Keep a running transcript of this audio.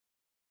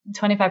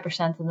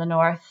25% in the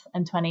north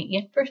and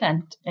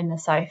 28% in the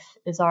south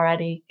is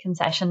already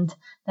concessioned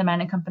to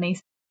mining companies.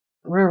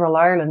 Rural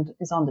Ireland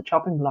is on the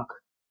chopping block.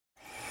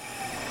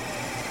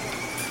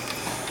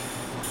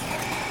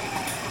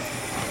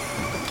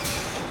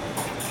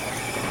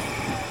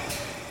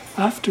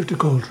 After the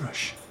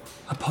Goldrush,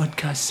 a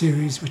podcast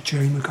series with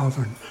Jerry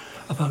McGovern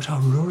about how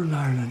rural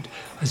Ireland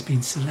has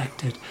been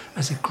selected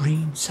as a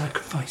green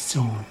sacrifice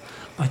zone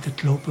by the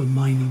global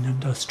mining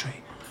industry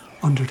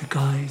under the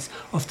guise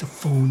of the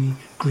phony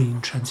green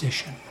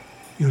transition.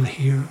 You'll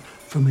hear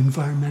from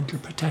environmental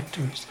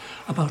protectors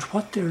about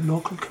what their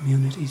local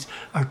communities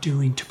are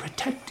doing to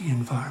protect the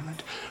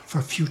environment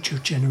for future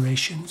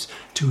generations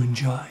to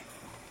enjoy.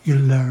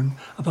 You'll learn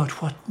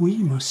about what we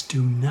must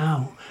do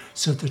now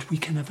so that we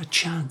can have a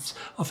chance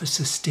of a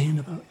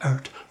sustainable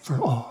earth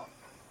for all.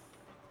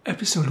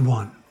 Episode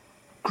 1.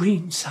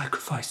 Green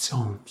Sacrifice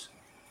Zones.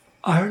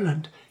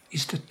 Ireland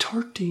is the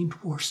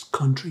 13th worst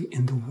country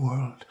in the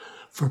world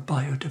for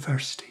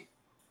biodiversity.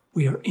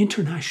 We are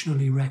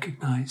internationally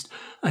recognised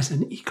as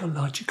an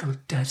ecological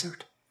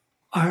desert.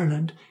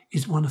 Ireland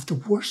is one of the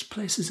worst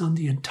places on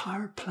the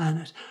entire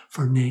planet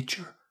for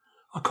nature,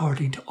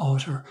 according to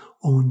author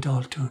Owen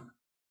Daltoun.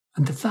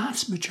 And the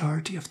vast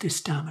majority of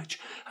this damage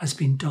has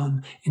been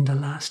done in the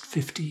last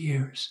 50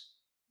 years.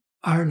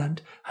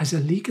 Ireland has a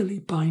legally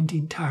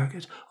binding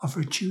target of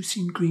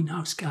reducing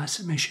greenhouse gas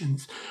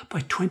emissions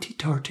by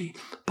 2030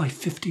 by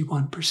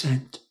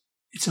 51%.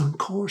 It's on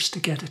course to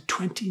get a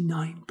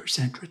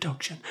 29%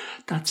 reduction.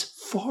 That's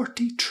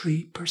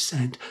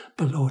 43%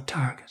 below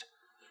target.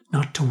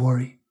 Not to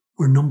worry,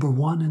 we're number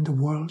 1 in the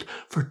world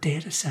for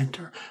data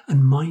centre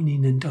and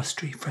mining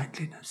industry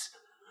friendliness,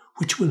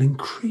 which will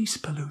increase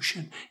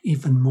pollution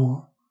even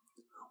more.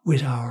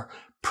 With our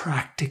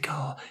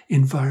practical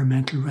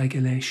environmental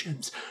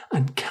regulations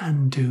and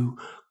can-do,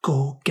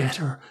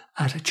 go-getter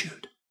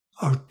attitude.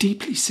 Our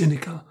deeply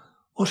cynical,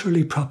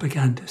 utterly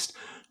propagandist,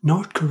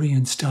 North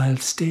Korean-style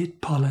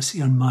state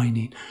policy on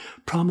mining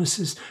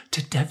promises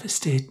to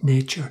devastate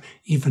nature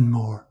even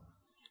more,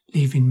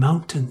 leaving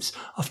mountains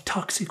of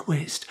toxic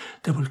waste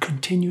that will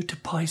continue to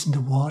poison the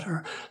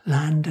water,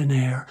 land and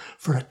air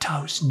for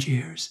 1,000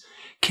 years,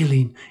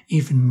 killing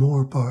even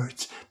more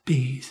birds,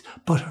 bees,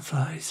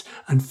 butterflies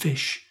and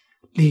fish,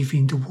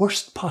 leaving the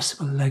worst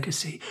possible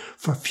legacy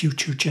for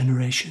future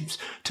generations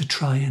to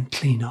try and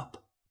clean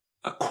up.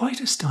 A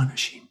quite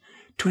astonishing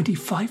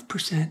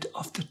 25%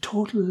 of the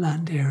total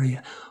land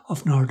area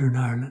of Northern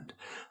Ireland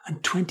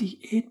and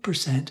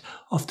 28%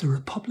 of the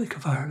Republic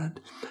of Ireland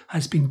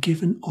has been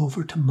given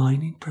over to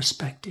mining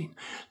prospecting,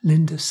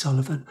 Linda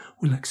Sullivan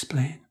will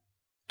explain.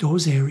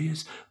 Those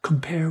areas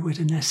compare with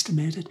an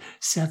estimated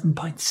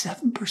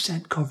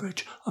 7.7%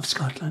 coverage of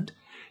Scotland,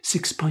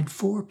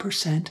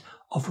 6.4%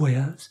 of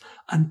Wales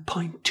and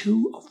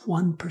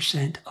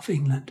 0.2% of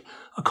England,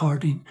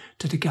 according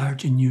to the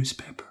Guardian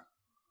newspaper.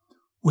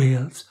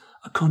 Wales,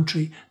 a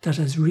country that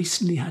has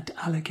recently had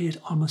to allocate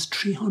almost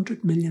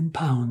 £300 million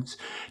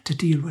to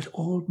deal with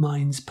old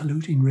mines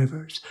polluting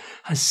rivers,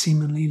 has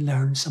seemingly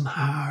learned some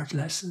hard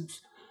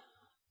lessons.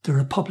 The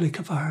Republic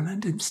of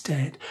Ireland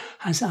instead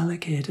has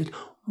allocated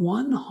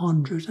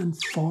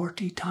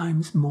 140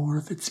 times more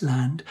of its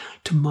land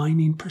to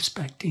mining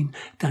prospecting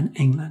than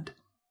England.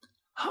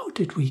 How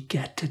did we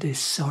get to this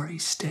sorry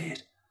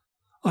state?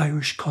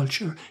 Irish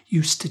culture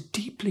used to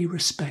deeply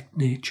respect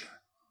nature.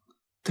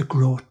 The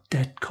growth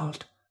debt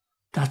cult.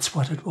 That's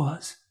what it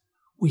was.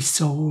 We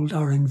sold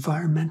our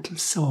environmental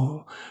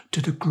soul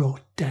to the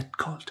growth debt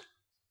cult.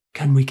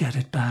 Can we get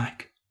it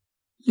back?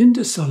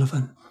 Linda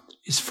Sullivan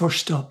is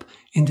first up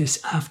in this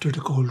After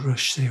the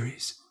Goldrush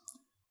series.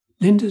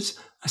 Linda's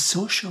a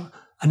social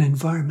and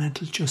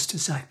environmental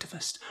justice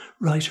activist,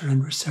 writer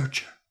and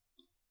researcher.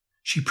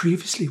 She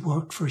previously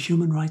worked for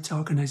human rights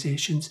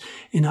organisations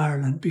in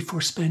Ireland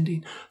before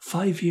spending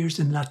 5 years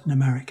in Latin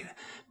America,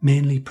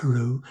 mainly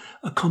Peru,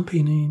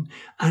 accompanying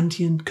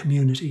Andean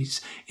communities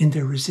in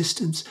their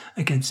resistance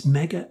against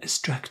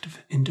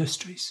mega-extractive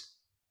industries.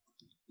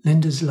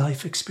 Linda's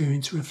life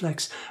experience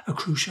reflects a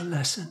crucial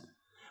lesson.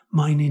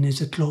 Mining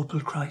is a global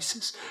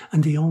crisis,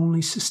 and the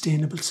only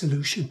sustainable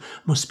solution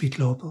must be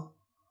global.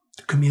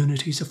 The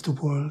communities of the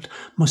world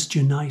must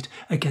unite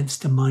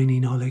against the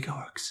mining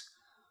oligarchs.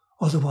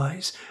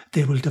 Otherwise,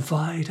 they will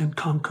divide and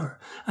conquer,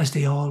 as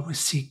they always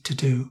seek to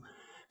do,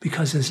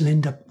 because, as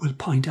Linda will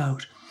point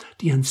out,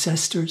 the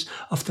ancestors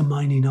of the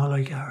mining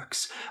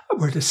oligarchs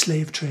were the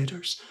slave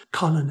traders,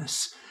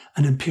 colonists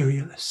and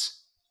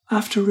imperialists.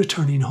 After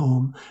returning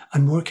home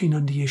and working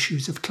on the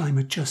issues of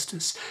climate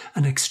justice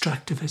and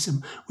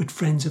extractivism with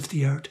Friends of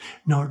the Earth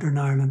Northern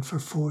Ireland for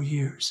 4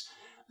 years,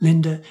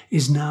 Linda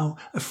is now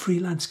a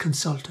freelance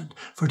consultant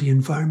for the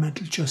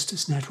Environmental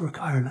Justice Network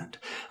Ireland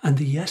and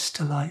the Yes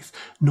to Life,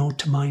 No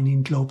to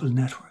Mining Global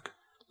Network.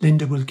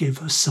 Linda will give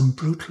us some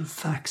brutal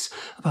facts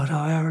about how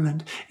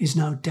Ireland is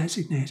now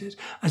designated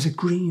as a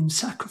green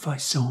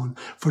sacrifice zone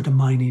for the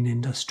mining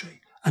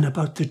industry and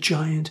about the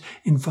giant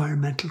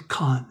environmental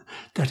con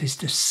that is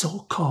the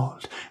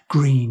so-called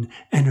green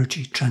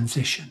energy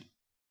transition.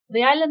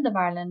 The island of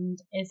Ireland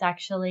is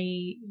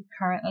actually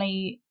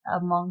currently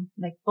among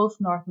like both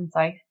north and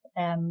south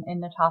in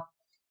the top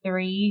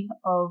three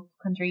of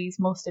countries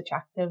most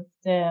attractive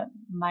to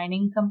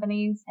mining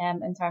companies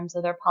in terms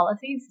of their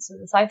policies. So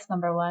the south's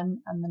number one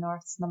and the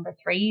north's number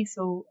three.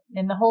 So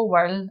in the whole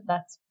world,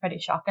 that's pretty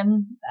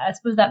shocking. I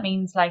suppose that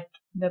means like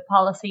the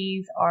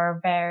policies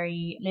are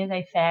very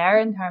laissez-faire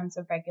in terms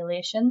of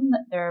regulation.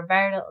 There are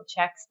very little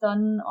checks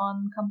done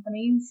on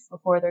companies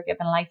before they're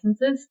given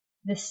licenses.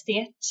 The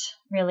state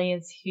really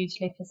is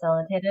hugely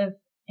facilitative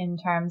in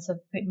terms of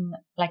putting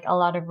like a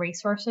lot of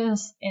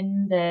resources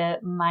in the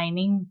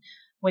mining,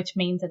 which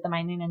means that the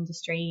mining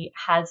industry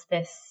has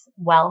this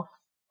wealth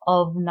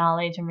of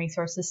knowledge and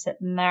resources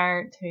sitting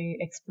there to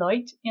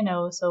exploit,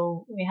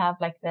 so we have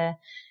like the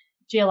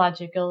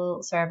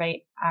Geological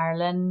Survey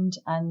Ireland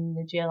and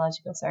the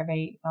Geological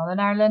Survey Northern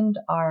Ireland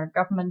are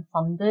government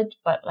funded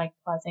but like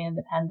quasi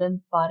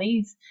independent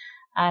bodies,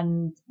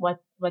 and what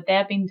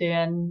they've been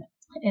doing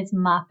is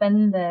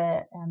mapping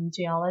the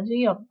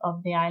geology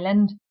of the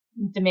island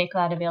to make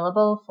that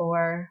available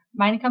for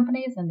mining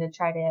companies and to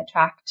try to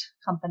attract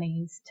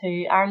companies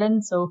to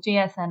Ireland. So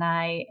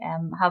GSNI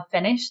have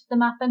finished the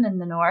mapping in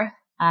the north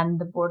and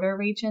the border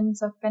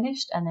regions have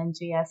finished, and then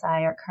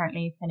GSI are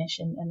currently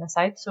finishing in the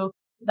south. So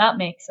that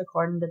makes,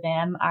 according to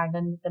them,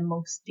 Ireland the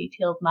most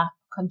detailed map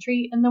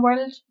country in the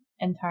world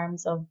in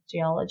terms of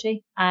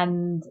geology.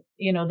 And,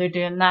 they're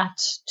doing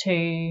that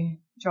to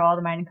draw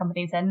the mining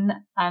companies in,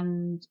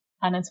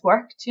 and it's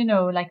worked,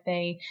 like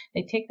they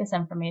take this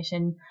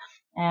information,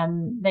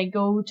 they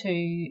go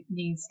to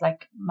these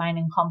like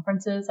mining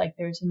conferences, like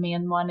there's a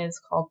main one is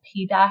called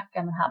PDAC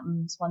and it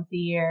happens once a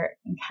year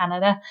in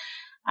Canada.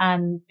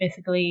 And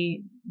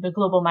basically the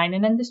global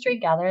mining industry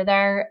gather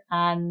there,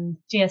 and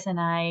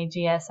GSNI,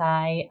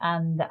 GSI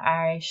and the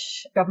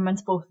Irish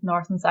governments, both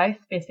north and south,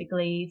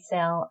 basically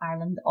sell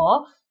Ireland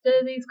off to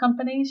these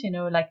companies,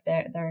 like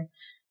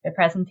their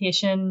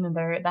presentation,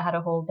 they had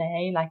a whole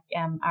day, like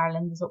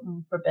Ireland is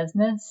open for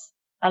business.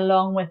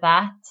 Along with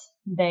that,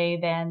 they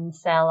then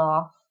sell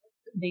off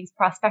these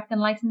prospecting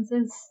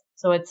licenses.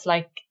 So it's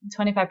like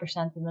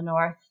 25% in the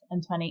north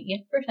and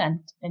 28%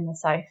 in the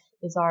south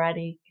is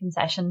already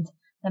concessioned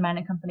the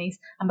mining companies.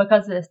 And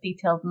because of this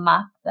detailed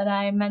map that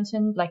I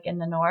mentioned, like in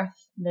the north,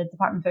 the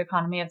Department for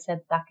Economy have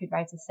said that could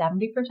rise to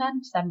 70%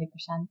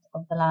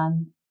 of the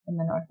land in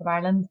the north of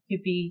Ireland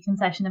could be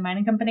concessioned to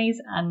mining companies.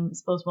 And I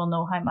suppose we'll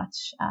know how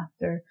much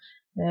after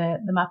the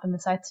map in the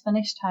south's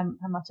finished, how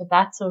much of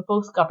that. So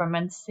both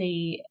governments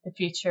see the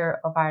future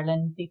of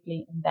Ireland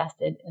deeply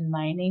invested in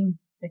mining,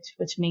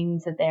 which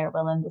means that they're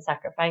willing to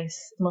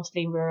sacrifice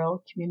mostly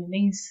rural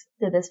communities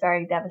to this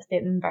very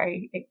devastating,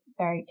 very,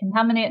 very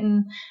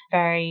contaminating,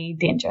 very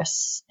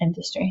dangerous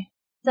industry.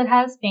 It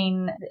has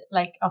been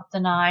like up to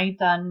now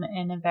done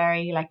in a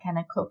very like kind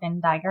of cloak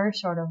and dagger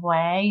sort of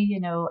way,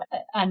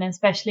 and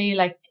especially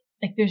like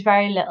there's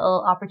very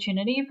little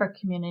opportunity for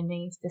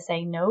communities to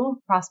say no.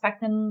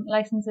 Prospecting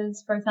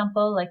licenses, for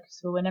example,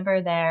 so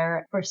whenever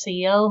they're for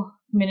sale,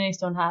 communities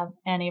don't have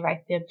any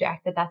right to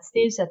object at that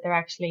stage that they're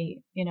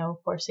actually,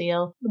 for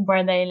sale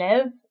where they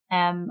live.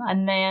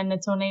 And then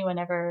it's only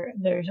whenever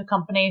there's a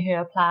company who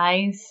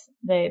applies,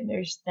 then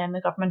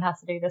the government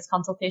has to do this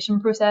consultation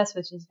process,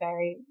 which is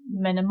very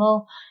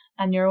minimal,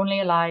 and you're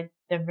only allowed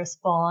to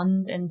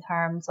respond in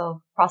terms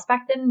of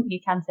prospecting. You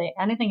can't say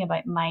anything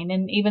about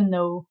mining, even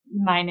though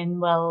mining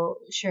will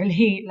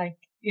surely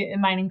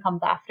mining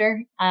comes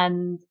after.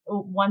 And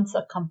once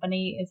a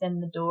company is in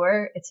the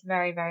door, it's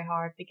very, very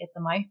hard to get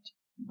them out.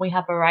 We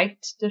have a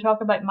right to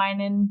talk about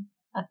mining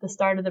at the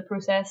start of the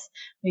process.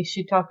 We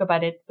should talk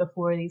about it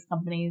before these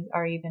companies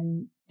are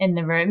even in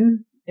the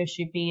room. There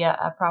should be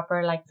a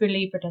proper,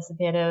 fully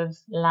participative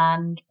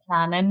land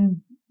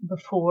planning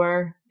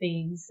before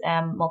these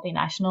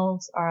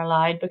multinationals are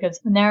allowed, because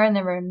when they're in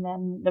the room,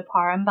 then the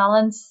power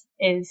imbalance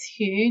is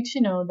huge.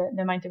 The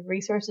amount of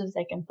resources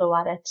they can throw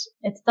at it.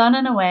 It's done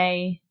in a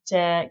way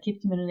to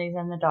keep communities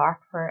in the dark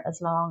for as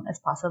long as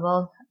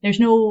possible. There's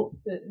no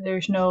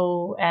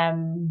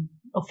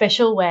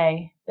official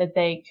way that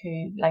they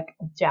could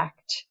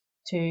object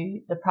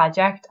to the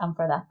project and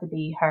for that to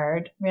be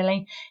heard.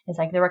 Really, it's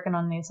they're working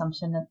on the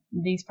assumption that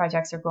these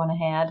projects are going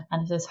ahead,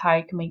 and it's just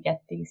how can we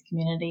get these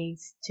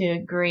communities to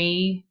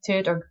agree to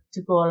it or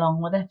to go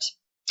along with it,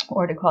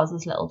 or to cause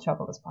as little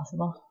trouble as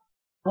possible.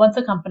 Once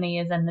a company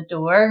is in the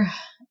door,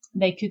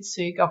 they could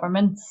sue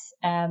governments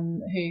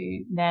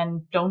who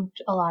then don't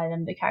allow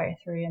them to carry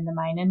through in the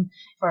mining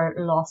for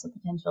loss of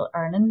potential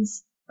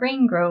earnings.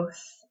 Green growth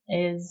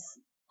is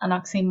an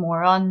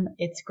oxymoron.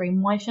 It's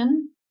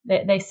greenwashing.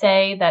 They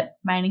say that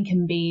mining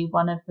can be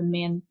one of the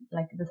main,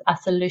 a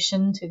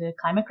solution to the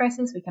climate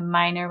crisis. We can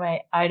mine our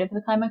way out of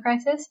the climate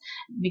crisis,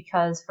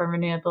 because for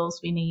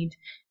renewables, we need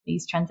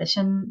these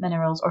transition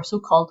minerals, or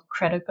so-called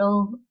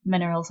critical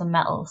minerals and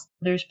metals.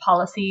 There's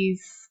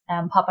policies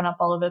popping up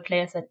all over the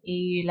place at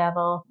EU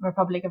level,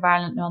 Republic of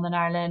Ireland, Northern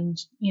Ireland,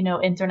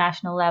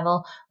 international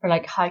level, for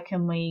how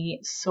can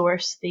we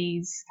source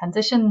these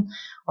transition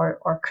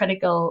or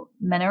critical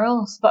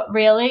minerals. But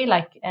really,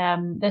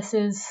 this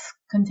is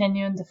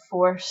continuing to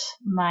force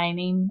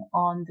mining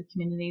on the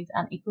communities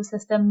and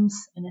ecosystems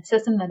in a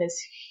system that is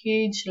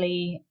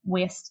hugely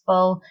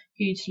wasteful,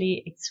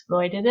 hugely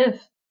exploitative.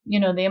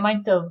 The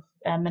amount of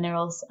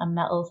minerals and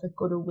metals that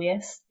go to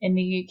waste in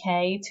the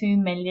UK, 2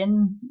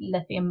 million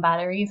lithium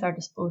batteries are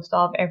disposed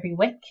of every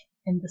week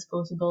in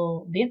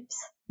disposable vapes.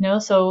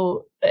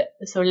 So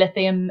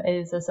lithium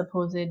is a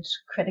supposed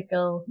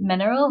critical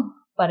mineral,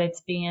 but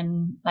it's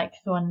being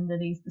thrown into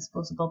these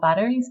disposable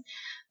batteries.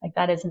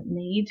 That isn't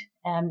need.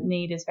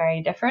 Need is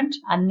very different,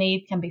 and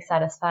need can be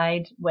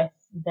satisfied with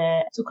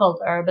the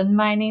so-called urban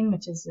mining,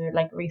 which is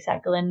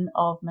recycling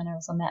of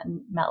minerals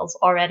and metals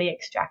already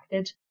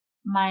extracted.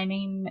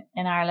 Mining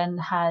in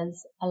Ireland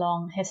has a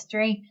long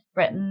history.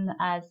 Britain,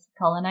 as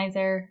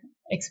colonizer,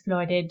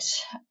 exploited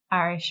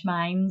Irish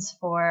mines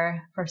for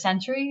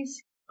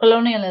centuries.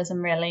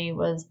 Colonialism really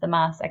was the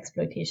mass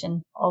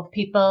exploitation of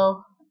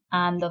people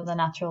and of the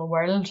natural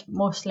world,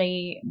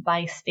 mostly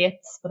by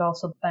states, but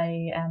also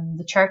by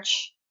the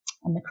church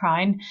and the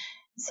crown.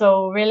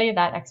 So really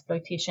that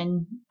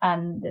exploitation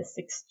and this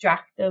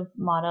extractive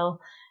model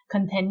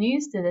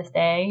continues to this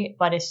day,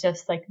 but it's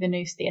just the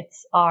new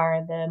states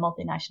are the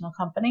multinational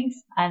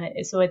companies.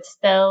 And so it's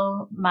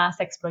still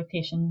mass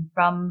exploitation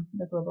from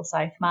the global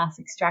south, mass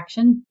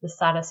extraction to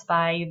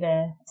satisfy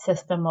the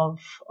system of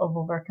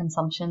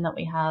overconsumption that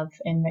we have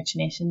in rich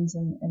nations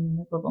in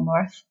the global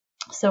north.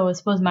 So I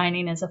suppose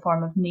mining is a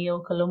form of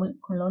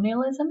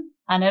neo-colonialism,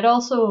 and it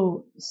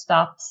also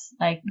stops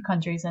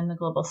countries in the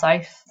global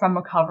south from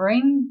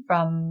recovering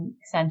from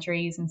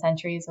centuries and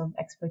centuries of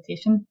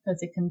exploitation,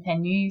 because it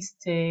continues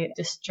to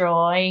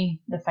destroy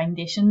the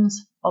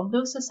foundations of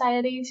those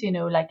societies,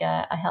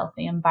 a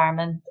healthy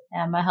environment,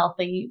 a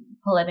healthy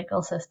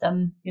political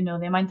system, the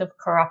amount of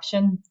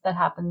corruption that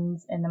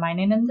happens in the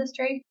mining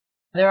industry.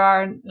 There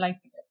are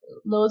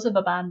loads of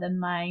abandoned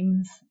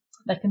mines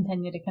that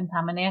continue to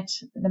contaminate.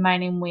 The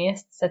mining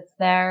waste sits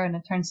there and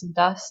it turns to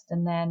dust,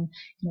 and then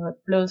it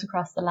blows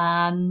across the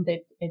land.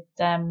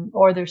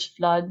 Or there's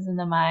floods in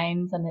the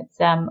mines, and it's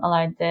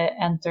allowed to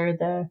enter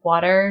the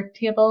water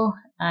table,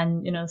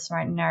 and the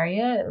surrounding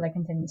area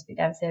continues to be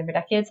devastated for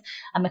decades.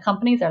 And the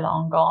companies are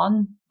long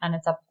gone, and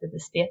it's up to the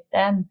state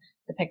then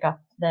to pick up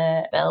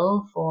the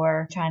bill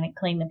for trying to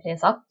clean the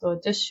place up. So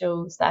it just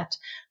shows that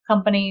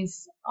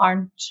companies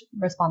aren't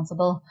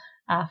responsible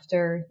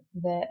after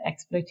the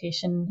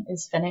exploitation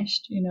is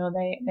finished.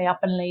 They up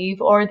and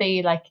leave, or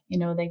they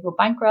they go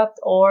bankrupt,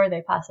 or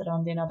they pass it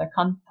on to another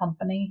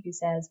company who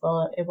says,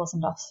 well, it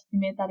wasn't us who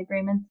made that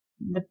agreement.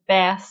 The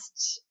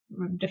best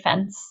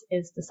defense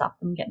is to stop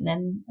them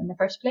getting in the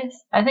first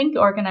place. I think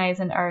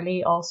organizing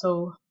early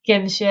also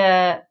gives you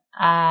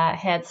a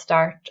head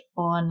start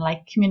on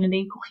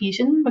community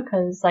cohesion,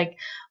 because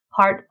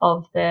part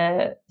of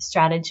the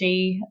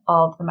strategy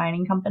of the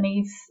mining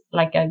companies,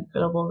 a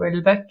global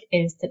rule book,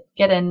 is to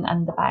get in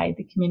and divide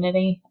the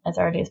community as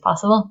early as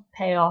possible.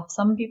 Pay off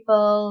some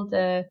people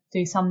to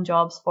do some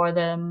jobs for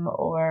them,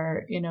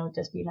 or,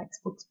 just be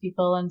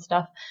spokespeople and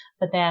stuff,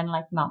 but then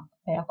not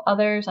pay off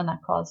others, and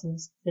that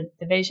causes the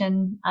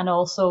division. And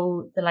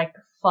also to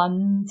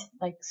fund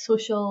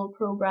social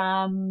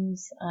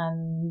programs,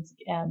 and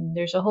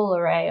there's a whole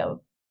array of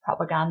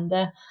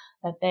propaganda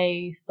that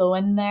they throw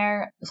in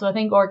there. So I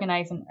think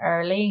organizing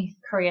early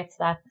creates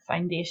that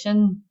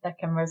foundation that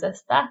can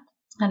resist that.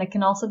 And it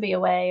can also be a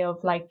way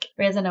of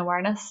raising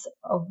awareness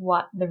of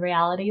what the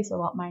realities of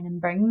what mining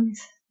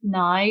brings.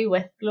 Now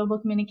with global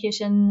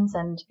communications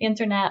and the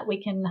internet,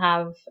 we can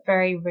have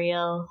very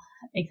real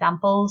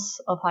examples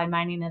of how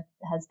mining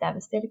has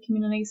devastated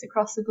communities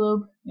across the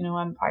globe.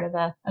 I'm part of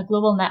a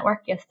global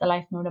network, Yes, the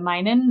Life Note of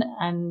Mining,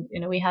 and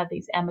we have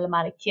these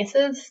emblematic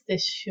cases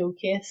that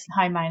showcase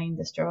how mining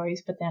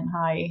destroys, but then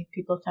how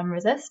people can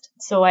resist.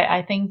 So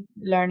I think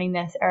learning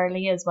this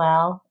early as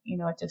well,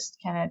 it just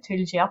kind of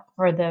tools you up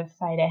for the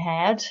fight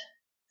ahead.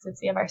 So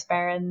Save Our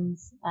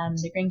Sparrows and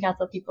the Green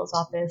Castle People's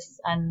Office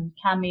and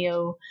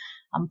Cameo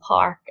and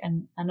Park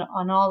and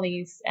all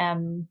these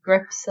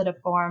groups that have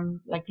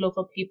formed,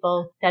 local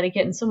people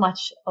dedicating so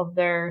much of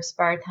their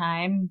spare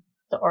time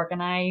to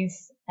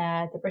organise,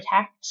 to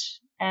protect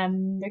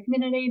their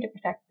community, to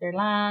protect their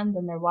land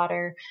and their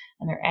water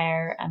and their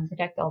air, and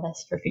protect all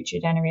this for future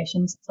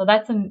generations. So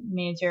that's a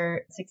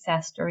major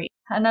success story.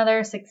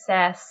 Another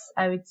success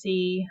I would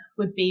see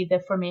would be the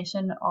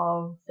formation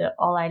of the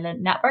All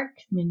Ireland Network,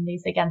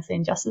 Communities Against the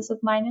Injustice of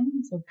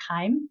Mining, so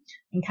CIME.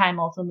 And CIME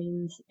also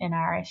means in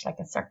Irish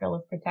a circle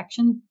of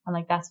protection,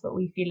 and that's what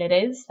we feel it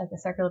is, a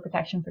circle of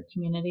protection for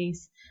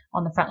communities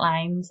on the front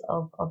lines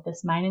of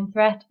this mining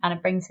threat. And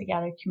it brings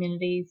together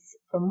communities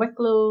from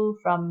Wicklow,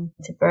 from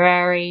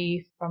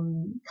Tipperary,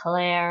 from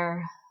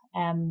Kildare,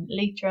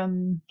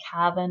 Leitrim,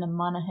 Cavan and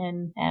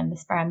Monaghan, and the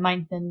Sparran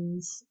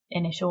Mountains,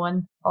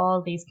 Inishowen.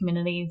 All these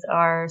communities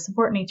are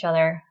supporting each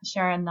other,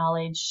 sharing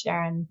knowledge,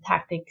 sharing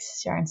tactics,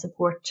 sharing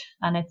support,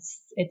 and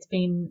it's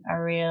been a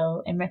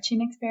real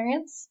enriching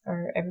experience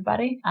for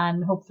everybody,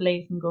 and hopefully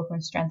it can go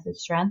from strength to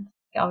strength.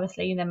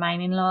 Obviously the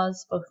mining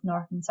laws, both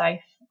north and south,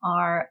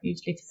 are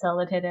hugely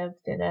facilitative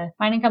to the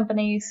mining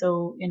companies.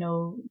 So,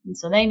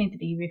 so they need to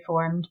be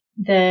reformed.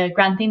 The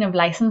granting of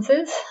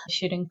licenses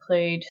should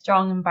include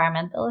strong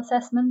environmental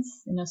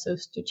assessments, so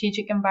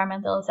strategic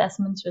environmental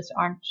assessments which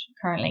aren't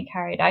currently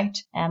carried out,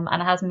 and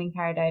it hasn't been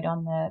carried out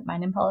on the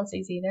mining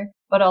policies either,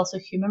 but also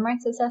human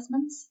rights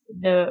assessments.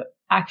 The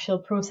actual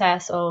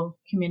process of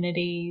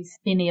communities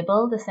being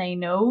able to say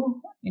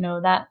no,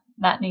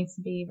 that needs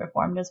to be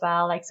reformed as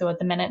well. Like, so at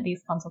the minute,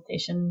 these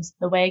consultations,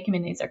 the way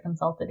communities are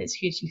consulted is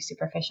hugely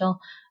superficial,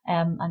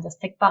 and just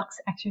tick box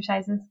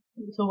exercises.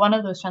 So one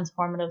of those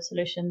transformative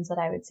solutions that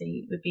I would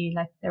see would be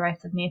like the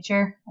rights of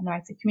nature and the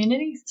rights of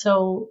communities.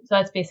 So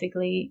that's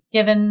basically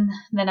given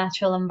the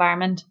natural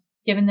environment,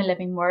 given the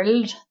living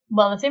world,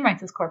 well, the same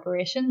rights as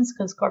corporations,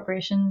 because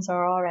corporations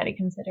are already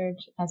considered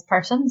as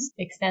persons,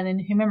 extending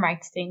human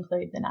rights to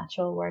include the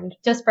natural world.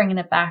 Just bringing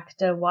it back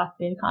to what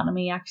the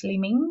economy actually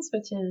means,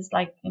 which is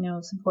like,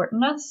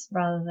 supporting us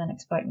rather than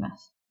exploiting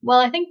us. Well,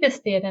 I think the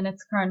state in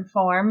its current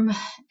form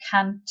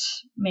can't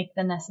make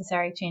the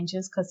necessary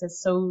changes because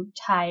it's so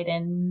tied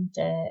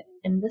into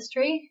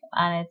industry,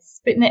 and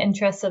it's putting the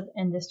interests of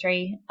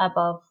industry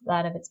above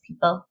that of its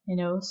people,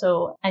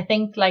 So I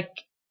think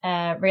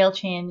real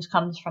change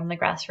comes from the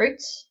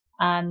grassroots,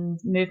 and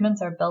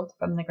movements are built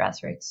from the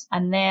grassroots.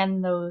 And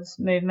then those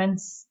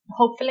movements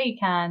hopefully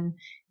can,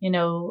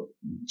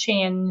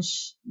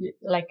 change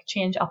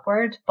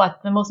upward.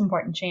 But the most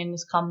important change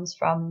comes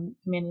from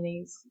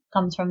communities,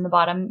 comes from the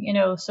bottom,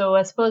 So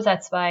I suppose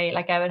that's why,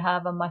 I would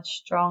have a much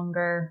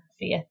stronger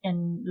faith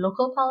in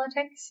local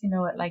politics,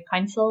 at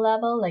council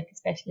level,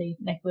 especially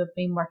we've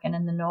been working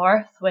in the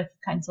north with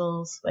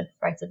councils with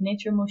rights of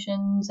nature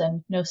motions,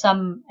 and,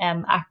 some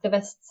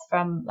activists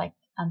from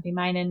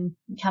anti-mining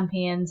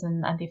campaigns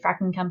and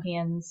anti-fracking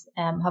campaigns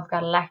have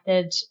got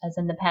elected as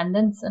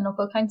independents in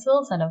local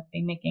councils and have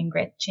been making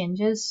great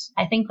changes.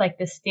 I think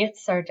the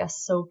states are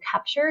just so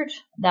captured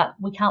that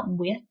we can't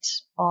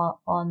wait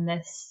on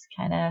this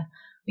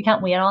we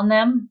can't wait on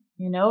them,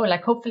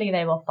 hopefully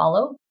they will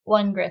follow.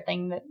 One great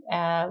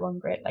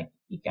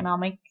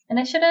economic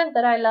initiative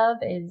that I love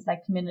is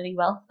community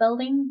wealth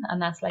building,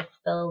 and that's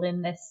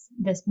building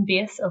this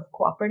base of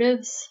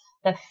cooperatives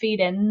that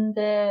feed in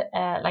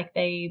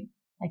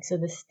so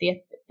the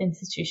state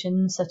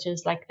institutions such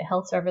as the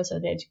health service or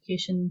the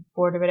education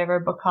board or whatever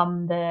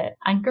become the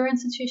anchor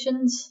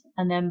institutions,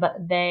 but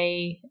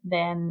they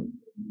then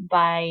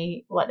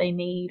buy what they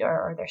need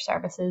or their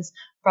services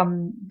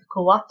from the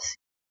co-ops.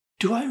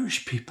 Do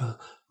Irish people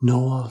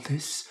know all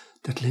this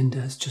that Linda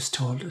has just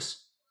told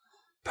us?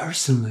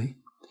 Personally,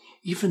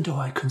 even though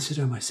I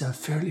consider myself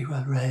fairly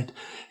well read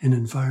in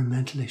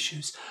environmental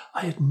issues,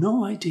 I had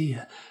no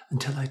idea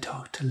until I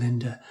talked to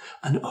Linda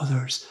and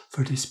others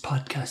for this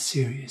podcast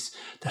series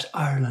that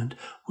Ireland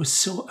was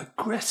so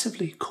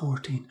aggressively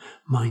courting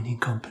mining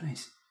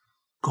companies.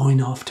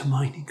 Going off to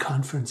mining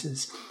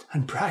conferences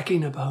and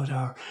bragging about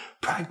our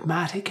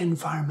pragmatic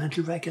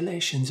environmental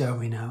regulations, are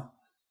we now?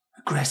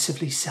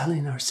 Aggressively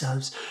selling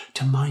ourselves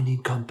to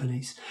mining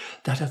companies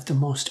that have the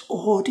most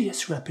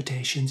odious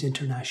reputations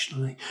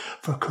internationally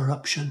for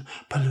corruption,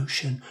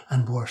 pollution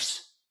and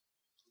worse.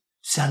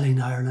 Selling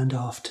Ireland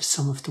off to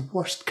some of the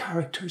worst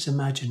characters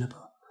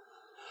imaginable.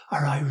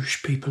 Are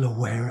Irish people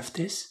aware of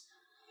this?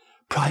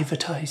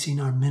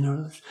 Privatising our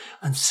minerals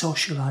and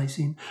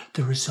socialising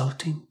the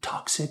resulting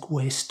toxic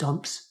waste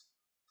dumps?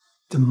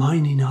 The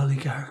mining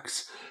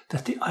oligarchs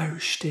that the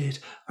Irish state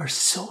are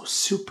so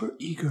super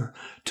eager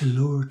to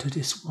lure to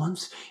this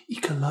once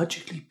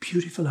ecologically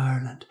beautiful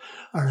Ireland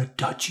are a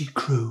dodgy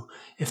crew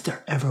if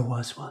there ever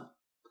was one.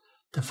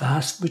 The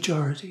vast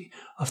majority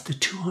of the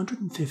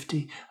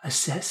 250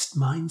 assessed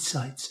mine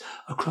sites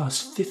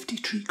across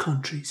 53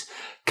 countries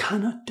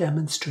cannot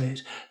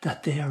demonstrate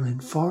that they are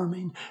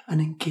informing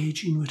and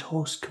engaging with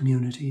host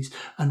communities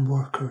and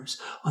workers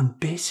on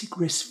basic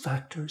risk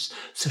factors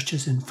such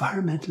as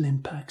environmental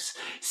impacts,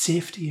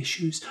 safety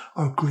issues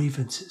or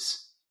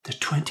grievances. The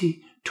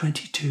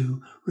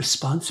 2022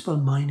 Responsible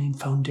Mining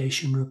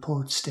Foundation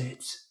report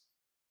states,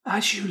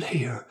 as you'll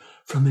hear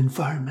from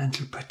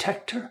environmental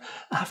protector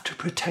after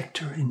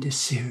protector in this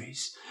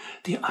series,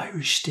 the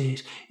Irish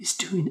state is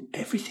doing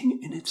everything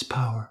in its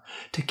power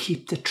to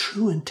keep the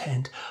true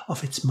intent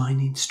of its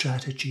mining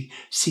strategy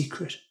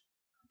secret,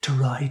 to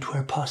ride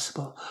where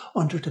possible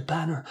under the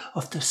banner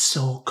of the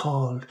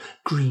so-called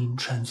green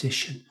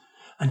transition,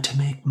 and to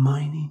make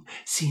mining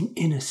seem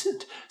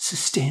innocent,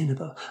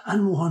 sustainable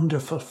and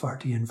wonderful for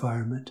the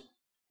environment.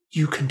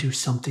 You can do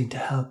something to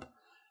help.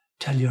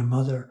 Tell your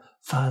mother,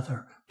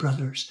 father,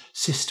 brothers,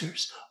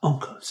 sisters,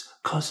 uncles,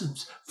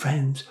 cousins,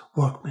 friends,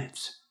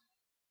 workmates.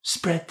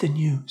 Spread the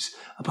news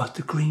about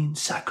the green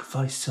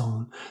sacrifice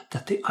zone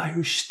that the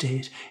Irish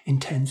state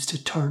intends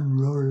to turn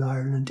rural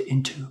Ireland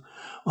into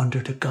under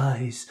the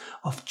guise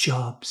of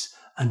jobs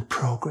and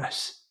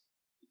progress.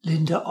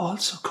 Linda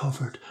also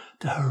covered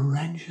the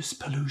horrendous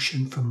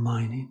pollution from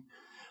mining,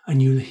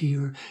 and you'll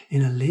hear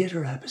in a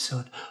later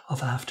episode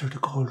of After the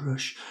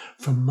Goldrush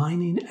from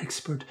mining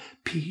expert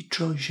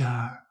Pedro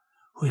Jar,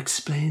 who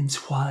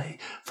explains why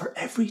for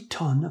every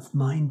tonne of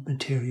mined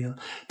material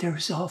there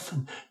is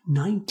often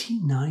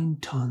 99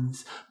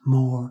 tonnes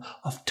more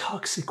of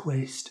toxic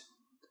waste,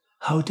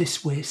 how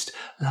this waste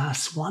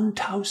lasts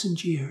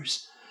 1,000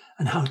 years,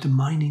 and how the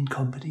mining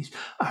companies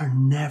are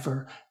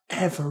never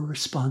ever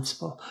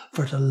responsible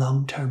for the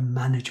long-term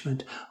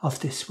management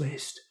of this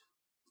waste.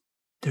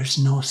 There's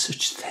no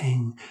such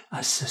thing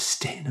as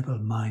sustainable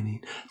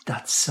mining.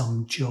 That's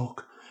some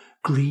joke.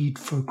 Greed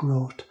for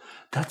growth.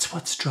 That's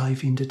what's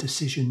driving the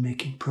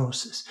decision-making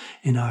process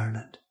in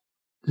Ireland.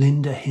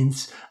 Linda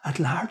hints at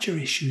larger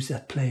issues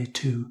at play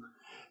too,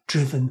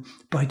 driven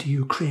by the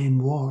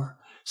Ukraine war,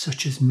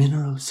 such as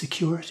mineral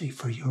security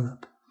for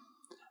Europe.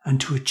 And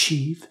to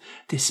achieve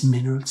this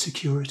mineral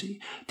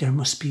security, there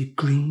must be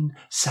green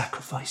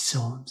sacrifice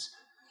zones.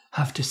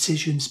 Have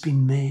decisions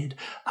been made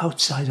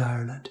outside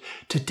Ireland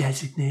to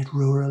designate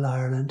rural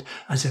Ireland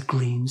as a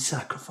green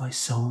sacrifice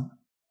zone?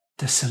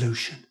 The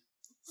solution.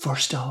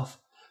 First off,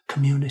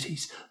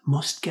 communities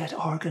must get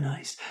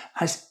organised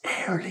as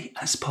early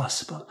as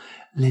possible,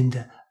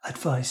 Linda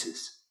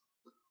advises.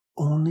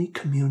 Only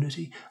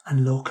community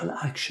and local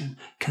action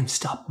can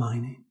stop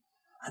mining,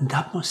 and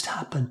that must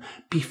happen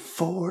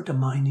before the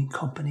mining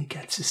company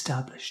gets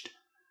established.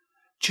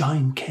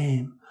 Join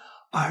CAME,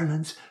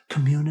 Ireland's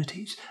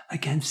Communities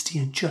Against the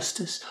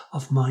Injustice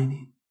of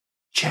Mining.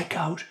 Check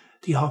out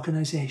the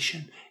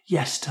organisation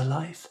Yes to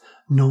Life,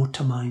 No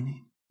to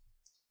Mining.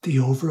 The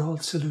overall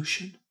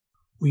solution?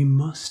 We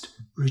must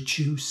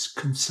reduce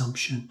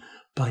consumption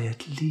by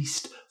at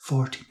least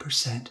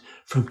 40%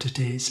 from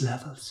today's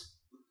levels,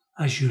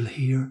 as you'll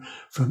hear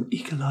from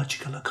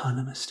ecological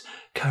economist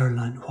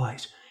Caroline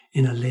White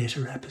in a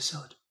later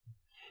episode.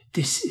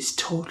 This is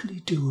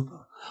totally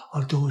doable,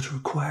 although it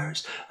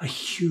requires a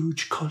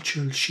huge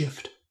cultural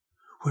shift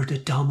where the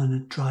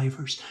dominant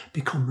drivers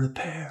become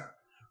repair,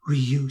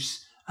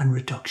 reuse and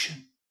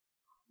reduction.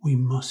 We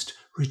must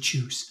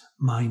reduce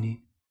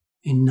mining.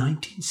 In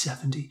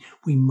 1970,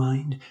 we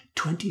mined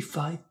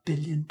 25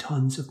 billion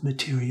tonnes of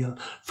material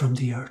from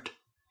the earth.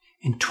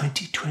 In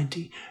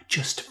 2020,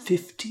 just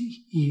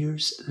 50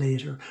 years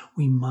later,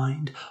 we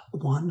mined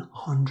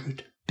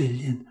 100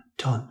 billion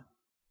tonne.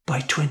 By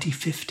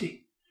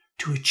 2050,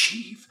 to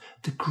achieve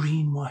the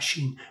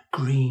greenwashing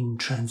green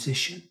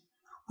transition,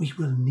 we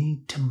will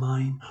need to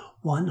mine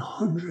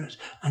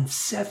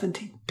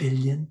 170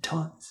 billion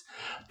tonnes.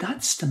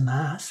 That's the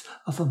mass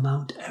of a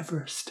Mount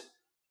Everest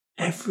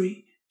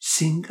every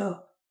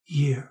single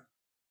year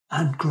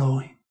and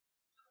growing.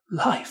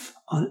 Life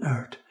on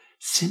Earth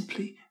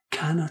simply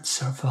cannot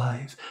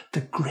survive the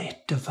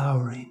great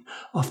devouring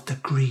of the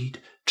greed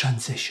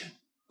transition.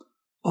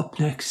 Up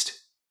next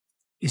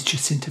is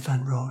Jacinta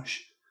Van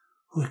Roche,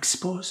 who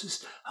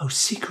exposes how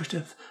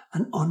secretive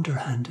and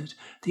underhanded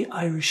the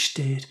Irish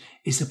state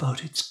is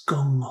about its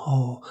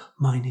gung-ho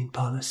mining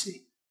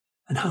policy,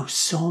 and how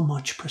so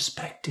much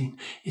prospecting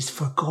is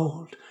for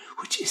gold,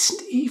 which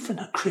isn't even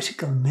a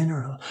critical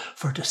mineral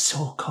for the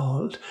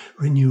so-called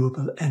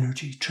renewable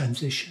energy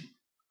transition.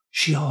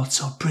 She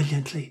also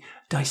brilliantly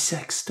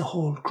dissects the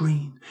whole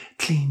green,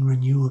 clean,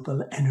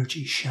 renewable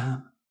energy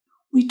sham.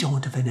 We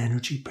don't have an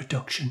energy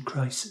production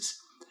crisis.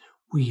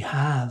 We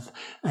have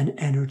an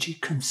energy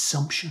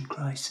consumption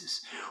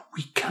crisis.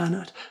 We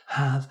cannot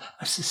have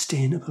a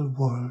sustainable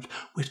world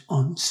with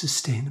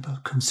unsustainable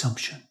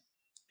consumption.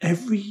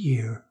 Every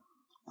year,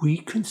 we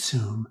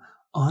consume,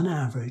 on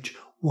average,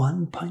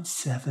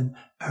 1.7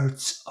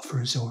 Earths of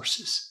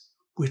resources,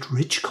 with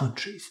rich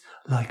countries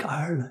like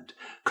Ireland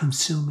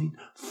consuming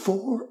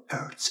 4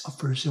 Earths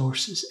of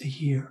resources a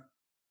year.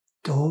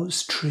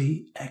 Those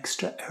 3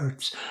 extra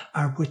Earths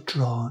are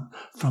withdrawn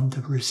from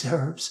the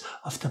reserves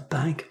of the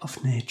Bank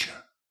of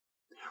Nature.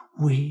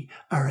 We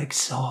are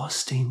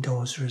exhausting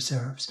those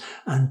reserves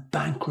and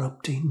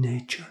bankrupting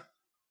nature.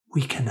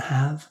 We can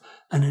have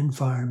an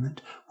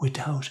environment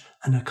without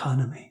an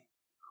economy.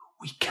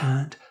 We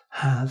can't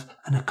have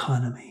an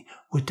economy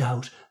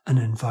without an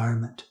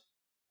environment.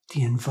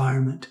 The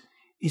environment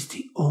is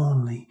the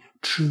only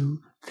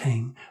true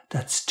thing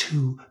that's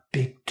too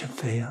big to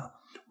fail.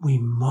 We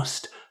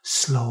must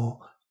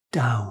slow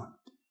down.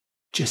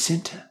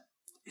 Jacinta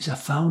is a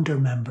founder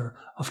member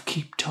of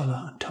Keep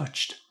Tulla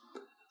Untouched,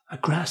 a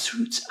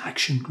grassroots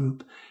action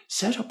group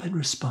set up in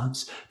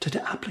response to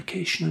the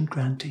application and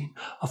granting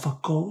of a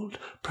gold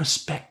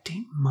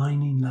prospecting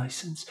mining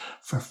licence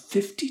for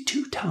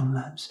 52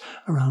 townlands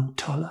around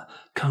Tulla,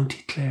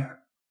 County Clare.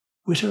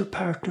 With her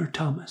partner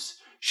Thomas,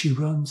 she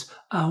runs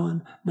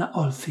Awan na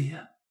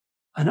Olfia,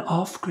 an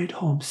off-grid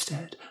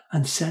homestead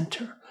and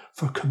centre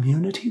for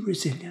community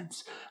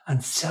resilience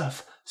and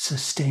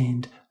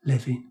self-sustained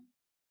living.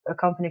 A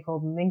company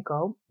called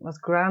Minco was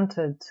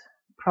granted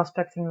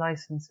prospecting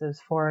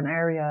licenses for an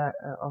area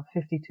of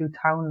 52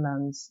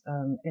 townlands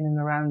in and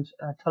around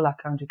Tulla,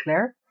 County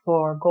Clare,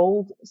 for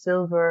gold,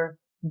 silver,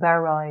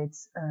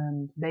 barytes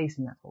and base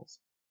metals.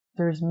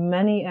 There's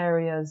many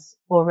areas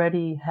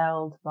already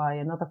held by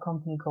another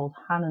company called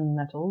Hannon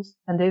Metals,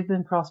 and they've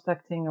been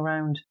prospecting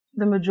around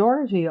the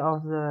majority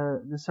of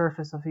the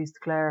surface of East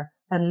Clare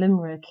and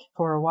Limerick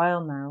for a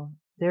while now.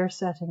 they're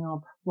setting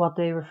up what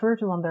they refer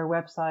to on their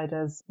website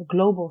as the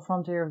global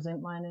frontier of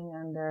zinc mining,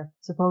 and their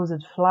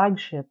supposed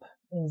flagship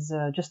is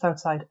just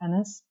outside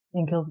Ennis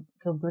in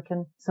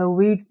Kilbricken. So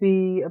we'd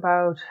be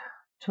about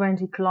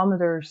 20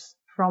 kilometers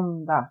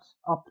from that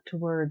up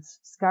towards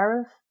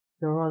Scariff.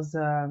 There was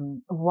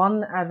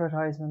one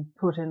advertisement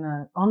put in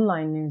an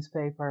online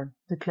newspaper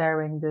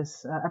declaring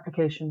this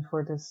application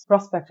for this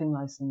prospecting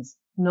license.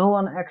 No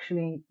one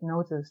actually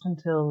noticed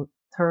until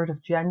 3rd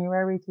of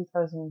January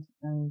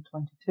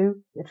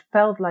 2022. It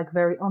felt like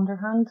very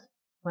underhand.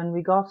 When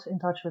we got in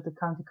touch with the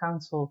county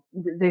council,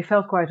 they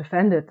felt quite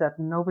offended that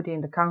nobody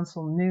in the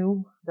council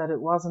knew, that it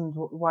wasn't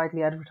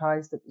widely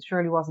advertised, that it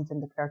surely wasn't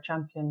in the Clare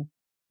Champion.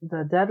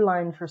 The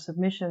deadline for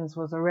submissions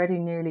was already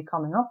nearly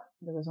coming up.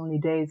 There was only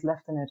days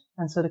left in it.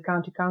 And so the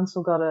county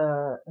council got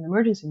an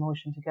emergency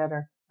motion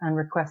together and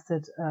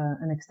requested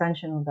an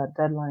extension of that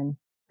deadline.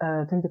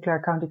 I think the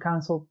Clare County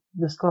Council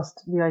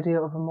discussed the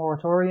idea of a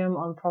moratorium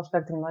on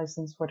prospecting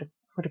license for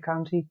the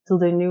county till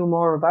they knew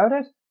more about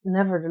it.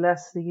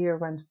 Nevertheless, the year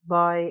went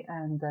by,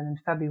 and then in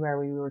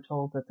February we were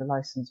told that the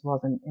license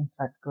wasn't in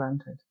fact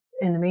granted.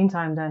 In the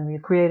meantime, then we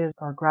created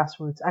our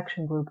grassroots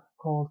action group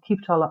called Keep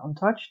Tulla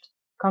Untouched.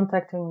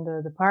 Contacting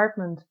the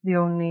department, the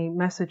only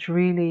message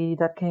really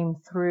that came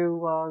through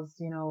was,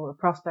 a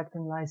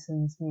prospecting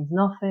license means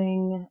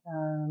nothing.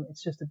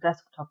 It's just a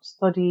desktop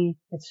study.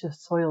 It's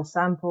just soil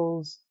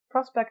samples.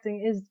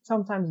 Prospecting is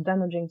sometimes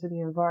damaging to the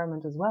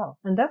environment as well.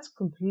 And that's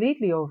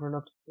completely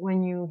overlooked.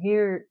 When you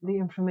hear the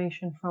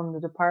information from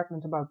the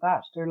department about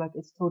that, they're like,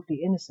 it's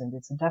totally innocent.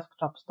 It's a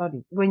desktop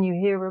study. When you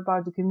hear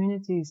about the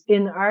communities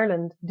in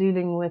Ireland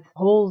dealing with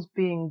holes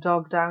being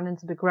dug down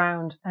into the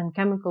ground and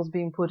chemicals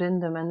being put in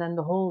them, and then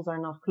the holes are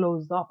not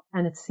closed up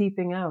and it's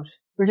seeping out.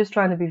 We're just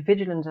trying to be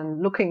vigilant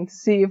and looking to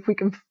see if we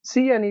can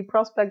see any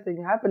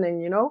prospecting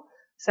happening,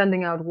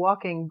 sending out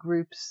walking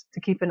groups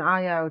to keep an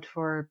eye out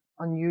for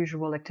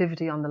unusual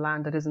activity on the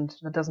land that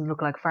doesn't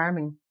look like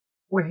farming.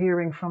 We're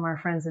hearing from our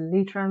friends in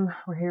Leitrim,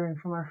 we're hearing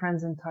from our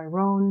friends in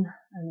Tyrone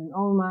and in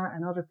Omagh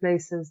and other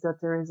places that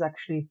there is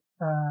actually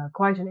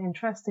quite an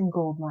interest in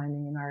gold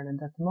mining in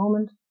Ireland at the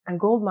moment. And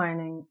gold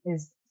mining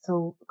is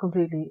so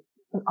completely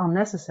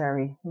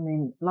unnecessary. I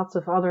mean, lots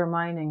of other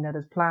mining that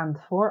is planned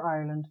for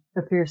Ireland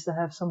appears to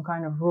have some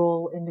kind of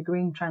role in the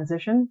green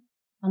transition.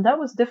 And that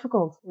was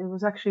difficult. It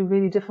was actually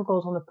really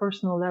difficult on a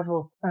personal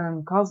level,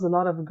 caused a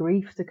lot of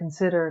grief to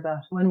consider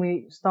that when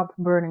we stop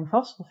burning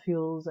fossil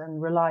fuels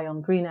and rely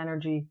on green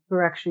energy,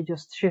 we're actually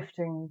just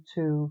shifting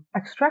to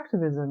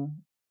extractivism.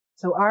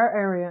 So our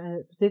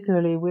area,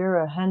 particularly, we're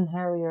a hen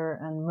harrier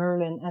and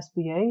merlin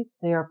SBA.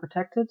 They are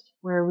protected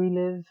where we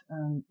live,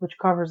 which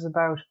covers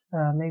about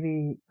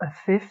maybe a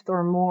fifth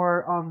or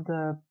more of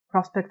the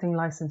prospecting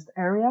licensed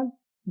area.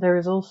 There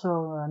is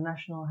also a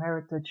national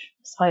heritage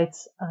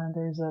sites, and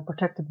there's a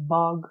protected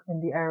bog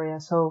in the area.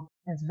 So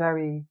it's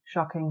very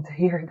shocking to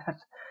hear that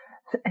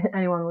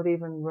anyone would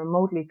even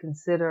remotely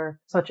consider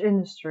such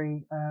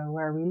industry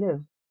where we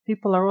live.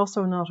 People are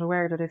also not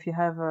aware that if you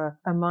have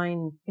a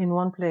mine in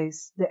one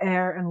place, the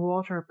air and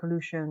water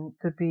pollution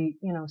could be,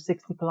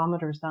 60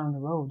 kilometers down the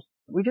road.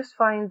 We just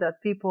find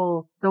that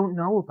people don't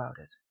know about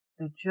it.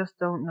 They just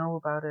don't know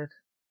about it.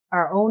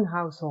 Our own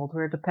household,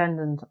 we're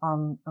dependent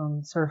on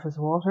surface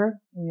water.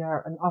 We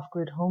are an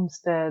off-grid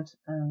homestead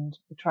and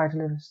we try to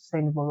live a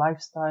sustainable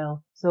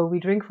lifestyle. So we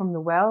drink from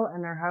the well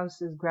and our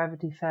house is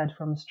gravity fed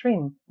from a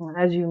stream. And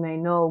as you may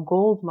know,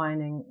 gold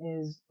mining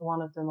is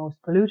one of the most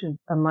polluted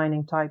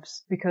mining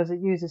types because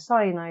it uses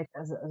cyanide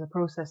as a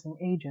processing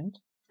agent.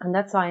 And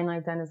that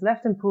cyanide then is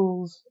left in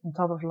pools on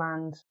top of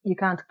land. You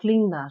can't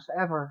clean that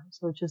ever.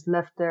 So it's just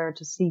left there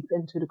to seep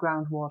into the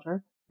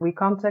groundwater. We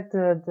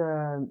contacted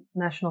the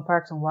National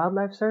Parks and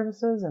Wildlife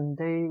Services and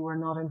they were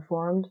not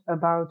informed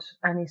about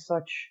any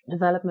such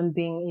development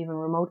being even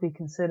remotely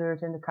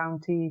considered in the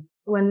county.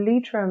 When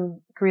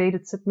Leitrim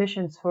created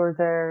submissions for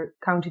their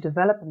county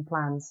development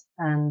plans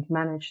and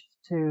managed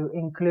to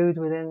include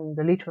within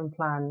the Leitrim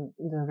plan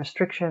the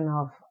restriction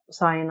of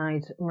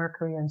cyanide,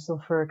 mercury and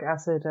sulfuric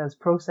acid as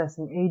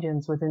processing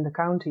agents within the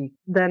county,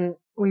 then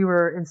we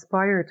were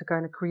inspired to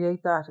kind of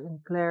create that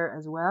in Clare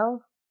as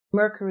well.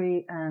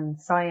 Mercury and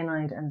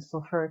cyanide and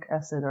sulfuric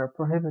acid are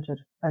prohibited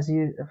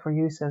for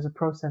use as a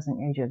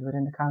processing agent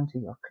within the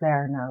county of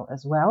Clare now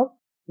as well.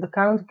 The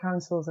county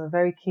councils are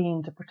very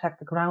keen to protect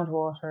the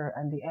groundwater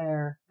and the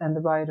air and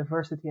the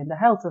biodiversity and the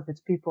health of its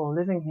people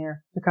living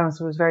here. The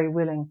council is very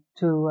willing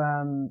to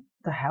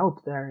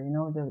help there.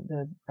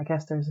 I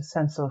guess there's a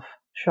sense of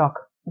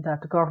shock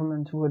that the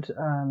government would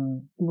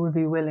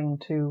be willing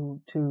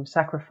to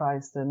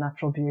sacrifice the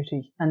natural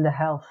beauty and the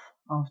health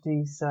of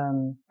these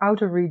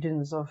outer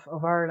regions of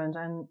Ireland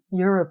and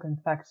Europe, in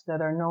fact,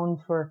 that are known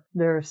for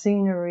their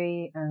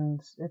scenery. And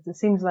it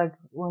seems like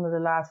one of the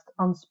last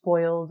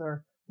unspoiled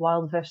or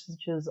wild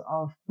vestiges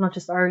of not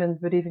just Ireland,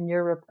 but even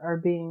Europe are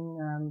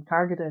being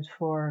targeted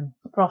for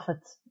profit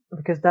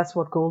because that's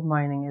what gold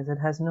mining is. It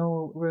has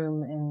no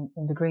room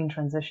in the green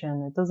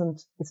transition.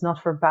 It's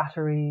not for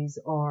batteries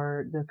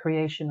or the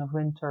creation of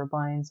wind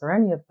turbines or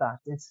any of that.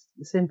 It's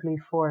simply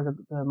for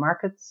the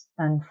markets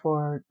and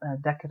for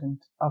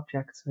decadent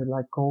objects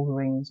like gold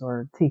rings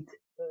or teeth.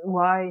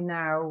 Why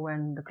now,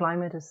 when the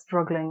climate is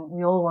struggling,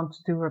 we all want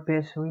to do our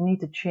bit. We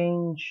need to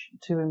change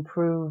to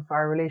improve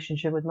our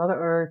relationship with Mother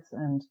Earth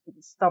and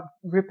stop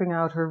ripping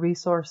out her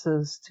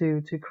resources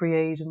to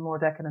create a more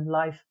decadent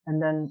life.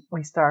 And then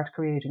we start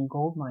creating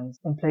gold mines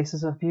in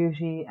places of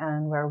beauty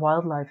and where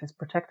wildlife is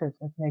protected.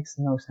 It makes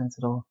no sense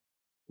at all.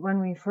 When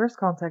we first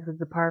contacted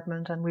the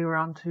department and we were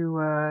on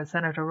to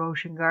Senator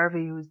Roisin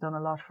Garvey, who's done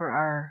a lot for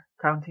our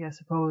county, I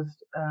suppose,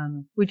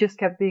 we just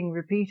kept being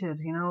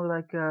repeated,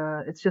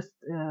 it's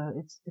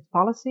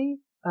policy.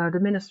 The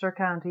minister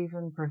can't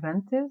even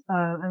prevent it.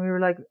 And we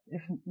were like,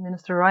 if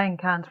Minister Ryan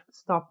can't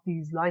stop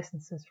these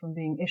licenses from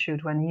being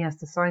issued when he has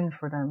to sign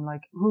for them,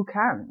 like, who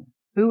can?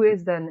 Who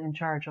is then in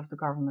charge of the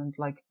government?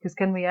 Like, because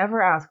can we ever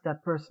ask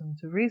that person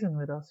to reason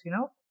with us,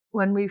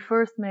 When we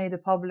first made a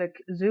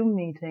public Zoom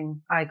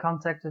meeting, I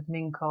contacted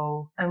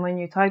Minco, and when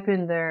you type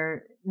in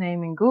their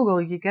name in Google,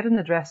 you get an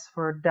address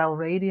for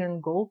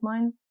Dalradian Gold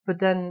Mine. But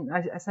then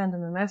I sent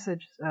them a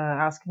message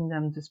asking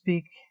them to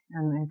speak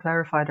and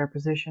clarify their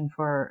position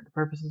for the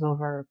purposes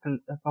of our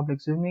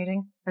public Zoom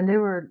meeting. And they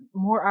were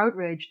more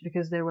outraged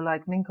because they were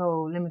like,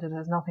 Minco Limited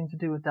has nothing to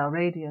do with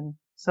Dalradian.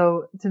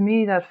 So to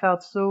me, that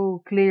felt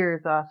so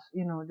clear that,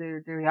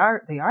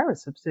 they are a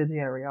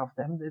subsidiary of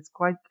them. It's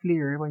quite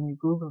clear when you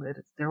Google it.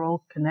 They're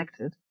all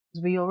connected.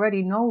 We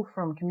already know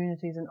from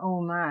communities in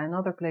Oma and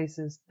other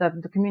places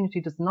that the community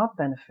does not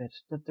benefit,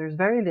 that there's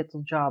very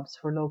little jobs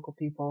for local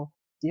people.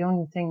 The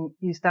only thing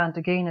you stand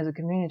to gain as a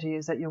community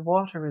is that your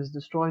water is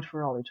destroyed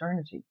for all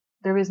eternity.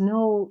 There is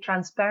no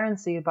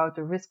transparency about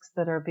the risks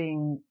that are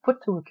being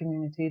put to a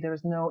community. There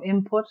is no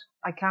input.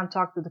 I can't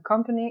talk to the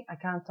company. I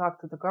can't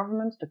talk to the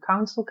government. The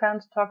council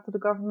can't talk to the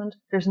government.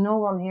 There's no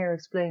one here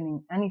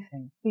explaining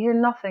anything. We hear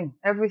nothing.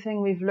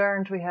 Everything we've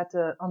learned, we had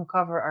to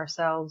uncover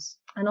ourselves.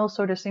 And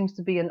also there seems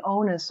to be an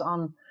onus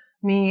on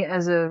me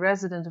as a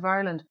resident of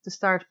Ireland to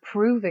start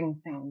proving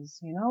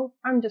things,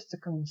 I'm just a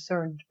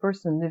concerned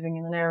person living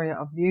in an area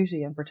of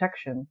beauty and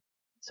protection.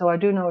 So I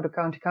do know the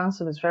county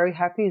council is very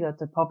happy that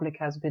the public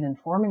has been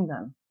informing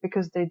them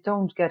because they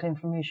don't get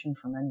information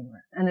from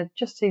anywhere. And it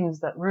just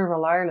seems that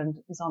rural Ireland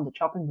is on the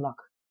chopping block.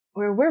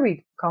 We're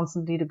worried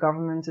constantly. The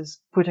government is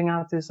putting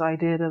out this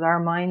idea that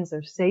our mines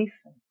are safe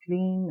and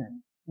clean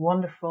and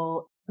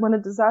wonderful. When a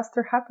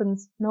disaster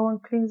happens, no one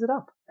cleans it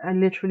up. I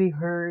literally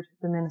heard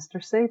the minister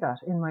say that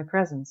in my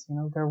presence,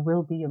 there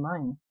will be a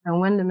mine.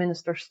 And when the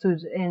minister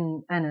stood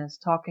in Ennis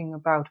talking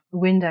about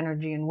wind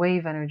energy and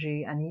wave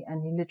energy, and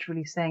he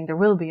literally saying there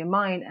will be a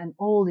mine and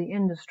all the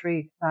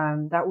industry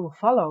that will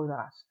follow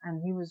that.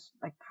 And he was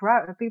like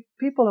proud.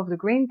 People of the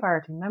Green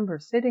Party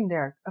members sitting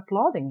there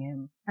applauding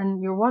him.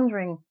 And you're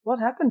wondering what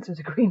happened to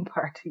the Green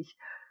Party.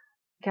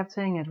 Kept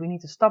saying it, we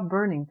need to stop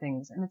burning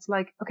things. And it's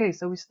like, okay,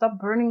 so we stop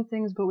burning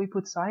things, but we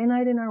put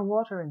cyanide in our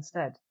water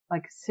instead.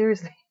 Like,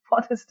 seriously,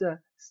 what is the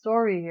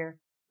story here?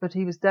 But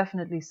he was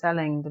definitely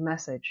selling the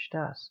message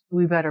that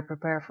we better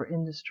prepare for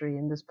industry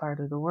in this part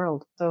of the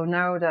world. So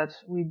now that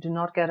we do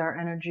not get our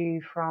energy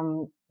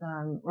from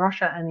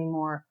Russia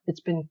anymore, it's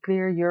been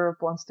clear Europe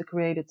wants to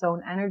create its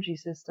own energy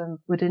system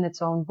within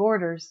its own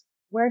borders.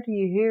 Where do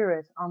you hear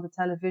it on the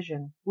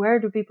television? Where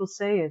do people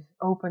say it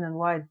open and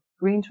wide?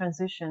 Green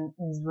transition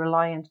is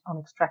reliant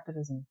on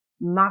extractivism.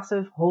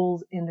 Massive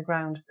holes in the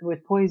ground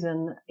with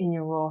poison in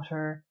your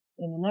water.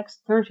 In the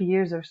next 30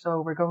 years or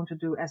so, we're going to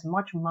do as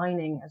much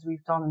mining as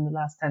we've done in the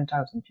last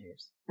 10,000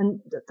 years. And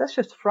that's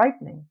just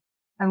frightening.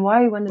 And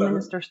why, when the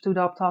minister stood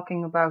up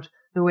talking about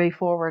the way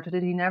forward,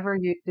 did he never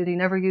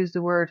use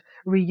the word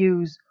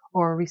reuse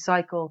or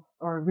recycle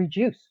or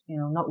reduce?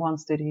 Not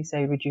once did he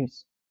say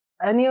reduce.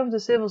 Any of the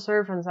civil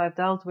servants I've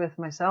dealt with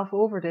myself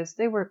over this,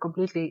 they were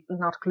completely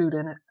not clued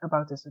in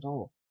about this at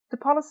all. The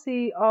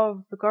policy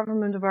of the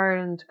government of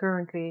Ireland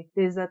currently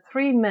is that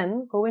 3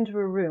 men go into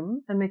a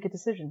room and make a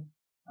decision.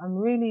 I'm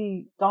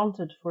really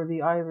daunted for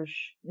the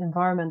Irish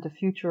environment, the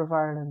future of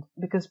Ireland,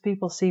 because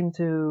people seem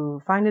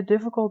to find it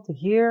difficult to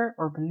hear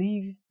or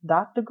believe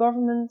that the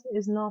government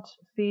is not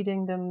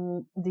feeding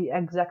them the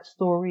exact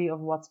story of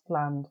what's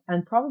planned,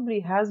 and probably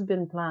has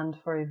been planned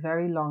for a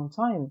very long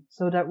time,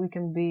 so that we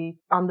can be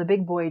on the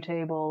big boy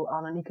table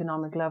on an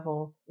economic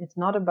level. It's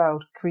not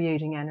about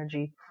creating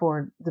energy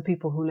for the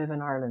people who live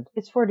in Ireland.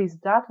 It's for these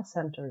data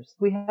centers.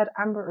 We had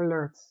amber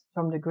alerts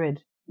from the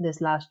grid this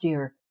last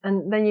year.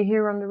 And then you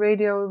hear on the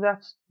radio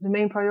that the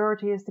main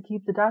priority is to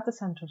keep the data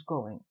centers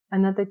going,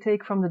 and that they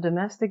take from the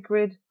domestic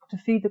grid to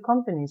feed the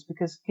companies,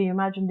 because can you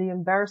imagine the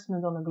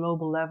embarrassment on a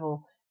global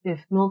level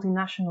if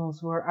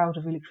multinationals were out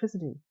of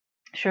electricity?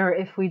 Sure,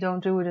 if we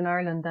don't do it in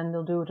Ireland, then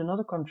they'll do it in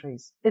other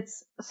countries.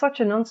 It's such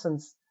a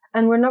nonsense.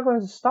 And we're not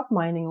going to stop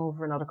mining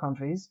over in other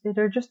countries.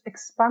 They're just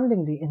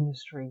expanding the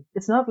industry.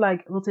 It's not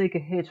like we'll take a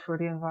hit for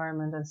the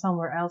environment and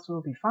somewhere else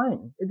will be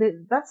fine.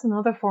 That's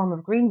another form of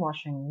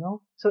greenwashing, you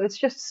know? So it's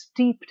just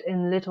steeped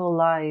in little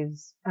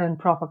lies and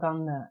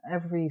propaganda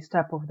every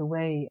step of the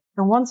way.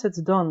 And once it's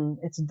done,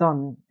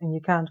 and you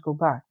can't go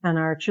back. And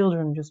our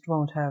children just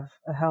won't have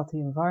a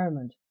healthy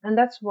environment. And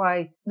that's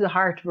why the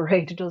heart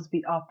rate does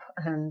be up,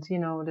 and, you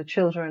know, the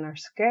children are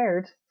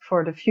scared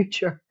for the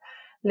future.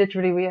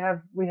 Literally, we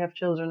have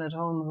children at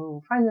home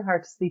who find it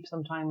hard to sleep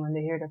sometime when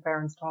they hear their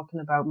parents talking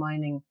about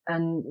mining,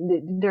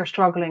 and they're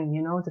struggling,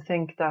 you know, to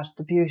think that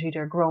the beauty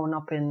they're growing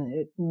up in,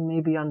 it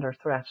may be under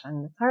threat.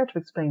 And it's hard to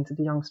explain to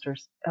the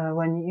youngsters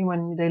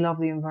when they love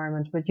the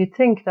environment. But you'd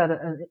think that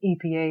an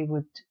EPA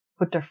would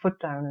put their foot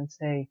down and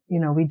say, you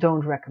know, we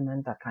don't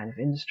recommend that kind of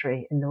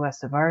industry in the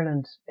west of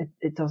Ireland.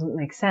 It doesn't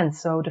make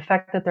sense. So the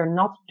fact that they're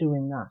not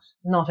doing that,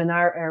 not in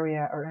our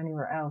area or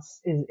anywhere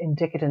else, is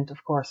indicative,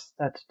 of course,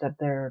 that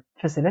they're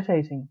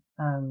facilitating.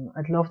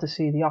 I'd love to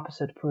see the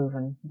opposite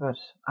proven, but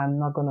I'm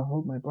not going to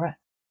hold my breath.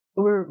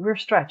 We're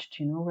stretched,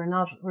 you know, we're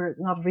not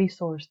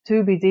resourced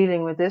to be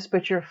dealing with this,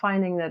 but you're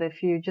finding that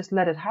if you just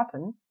let it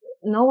happen,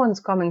 no one's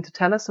coming to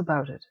tell us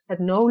about it. At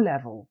no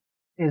level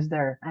is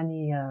there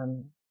any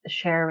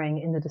sharing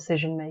in the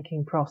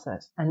decision-making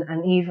process.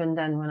 And even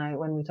then,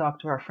 when we talk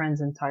to our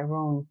friends in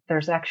Tyrone,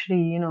 there's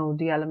actually, you know,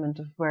 the element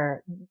of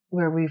where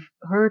we've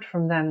heard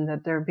from them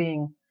that they're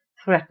being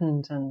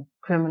threatened and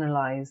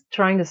criminalized.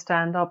 Trying to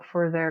stand up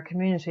for their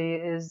community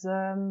is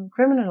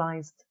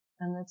criminalized.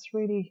 And it's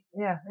really,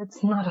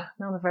 it's not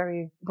a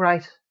very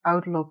bright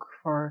outlook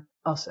for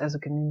us as a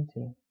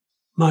community.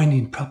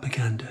 Mining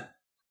propaganda,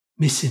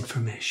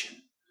 misinformation,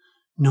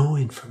 no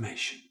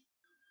information.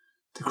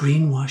 The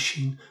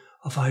greenwashing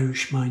of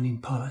Irish mining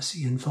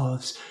policy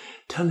involves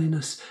telling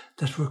us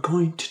that we're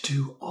going to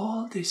do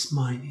all this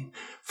mining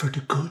for the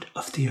good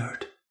of the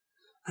earth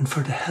and for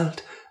the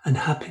health and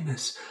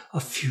happiness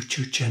of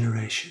future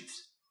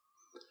generations.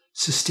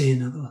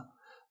 Sustainable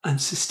and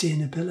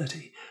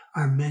sustainability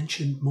are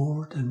mentioned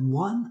more than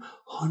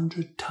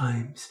 100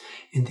 times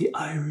in the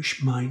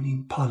Irish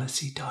mining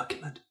policy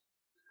document.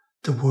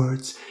 The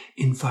words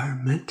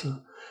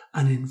environmental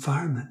and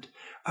environment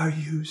are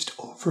used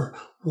over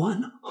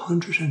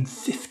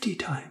 150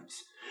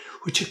 times,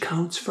 which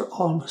accounts for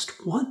almost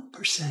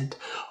 1%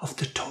 of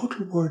the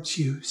total words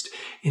used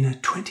in a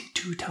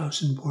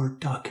 22,000 word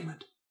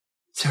document.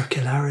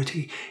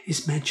 Circularity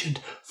is mentioned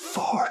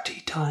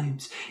 40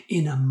 times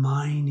in a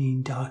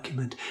mining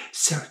document.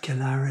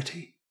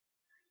 Circularity,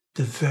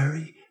 the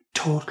very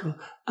total,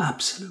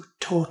 absolute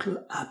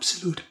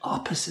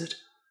opposite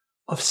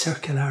of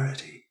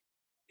circularity,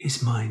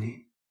 is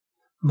mining.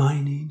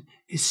 Mining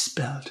is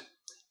spelled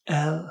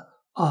Linear.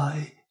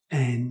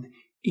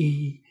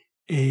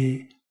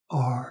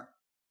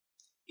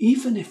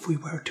 Even if we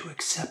were to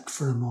accept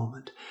for a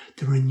moment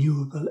the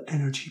renewable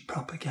energy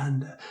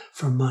propaganda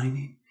for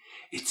mining,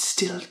 it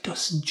still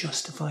doesn't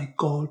justify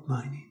gold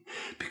mining,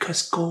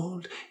 because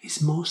gold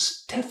is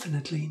most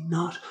definitely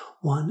not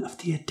one of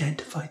the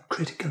identified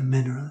critical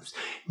minerals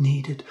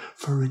needed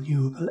for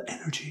renewable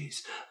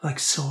energies like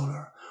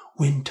solar,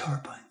 wind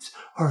turbines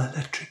or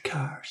electric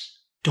cars.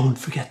 Don't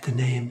forget the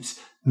names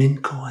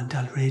Minco and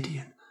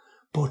Dalradian,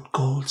 both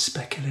gold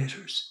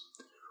speculators.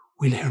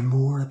 We'll hear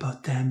more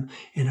about them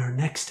in our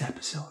next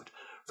episode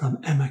from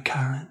Emma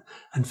Caron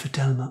and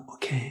Fidelma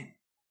O'Kane.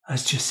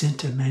 As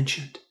Jacinta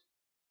mentioned,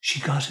 she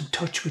got in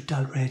touch with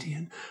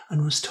Dalradian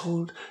and was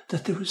told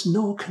that there was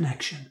no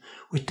connection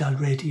with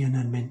Dalradian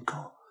and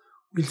Minco.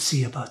 We'll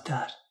see about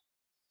that.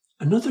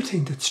 Another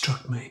thing that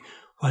struck me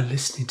while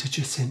listening to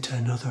Jacinta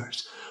and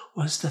others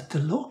was that the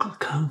local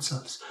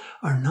councils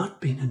are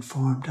not being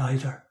informed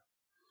either.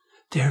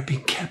 They are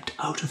being kept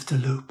out of the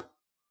loop.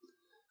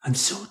 And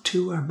so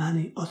too are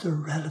many other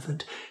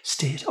relevant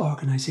state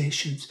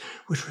organisations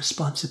with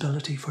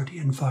responsibility for the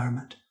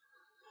environment,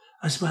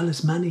 as well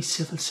as many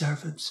civil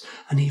servants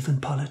and even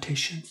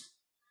politicians.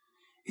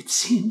 It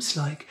seems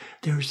like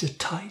there is a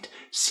tight,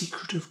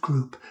 secretive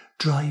group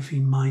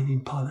driving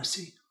mining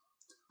policy.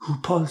 Who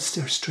pulls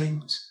their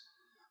strings?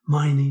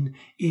 Mining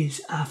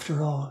is,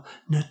 after all,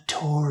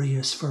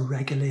 notorious for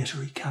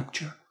regulatory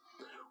capture,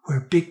 where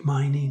big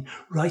mining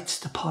writes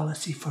the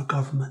policy for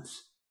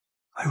governments.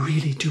 I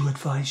really do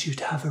advise you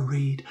to have a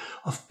read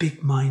of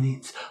Big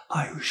Mining's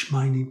Irish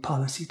mining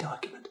policy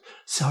document.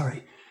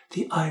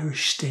 The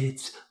Irish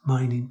State's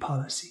mining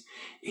policy.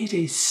 It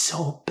is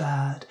so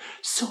bad,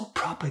 so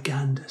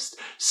propagandist,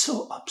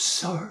 so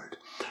absurd,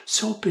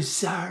 so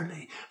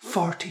bizarrely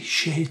 40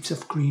 shades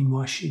of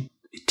greenwashing.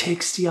 It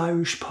takes the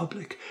Irish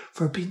public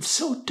for being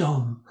so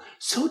dumb,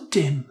 so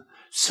dim,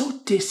 so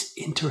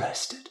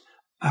disinterested.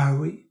 Are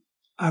we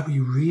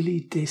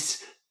really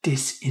this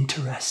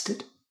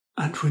disinterested?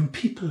 And when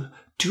people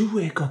do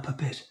wake up a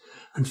bit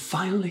and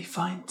finally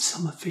find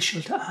some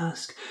official to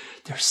ask,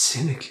 they're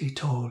cynically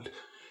told,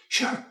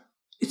 "Sure,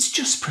 it's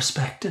just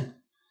prospecting.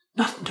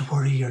 Nothing to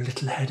worry your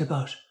little head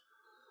about.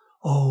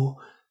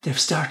 Oh, they've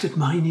started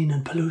mining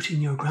and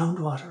polluting your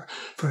groundwater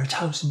for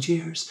 1,000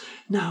 years.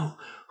 Now,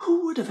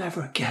 Who would have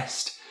ever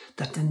guessed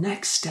that the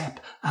next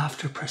step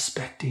after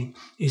prospecting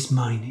is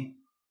mining?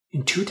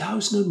 In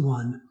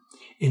 2001,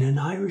 in an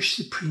Irish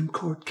Supreme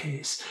Court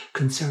case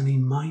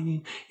concerning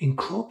mining in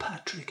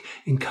Crowpatrick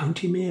in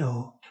County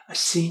Mayo, a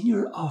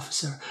senior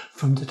officer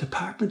from the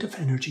Department of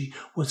Energy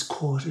was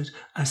quoted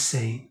as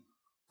saying,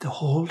 "The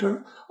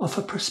holder of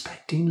a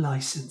prospecting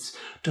licence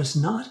does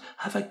not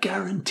have a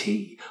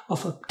guarantee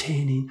of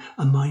obtaining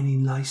a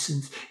mining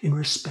licence in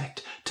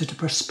respect to the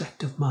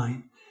prospective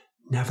mine.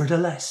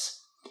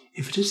 Nevertheless,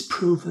 if it is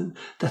proven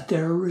that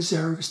there are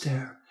reserves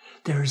there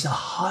is a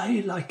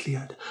high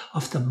likelihood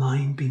of the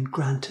mine being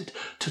granted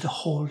to the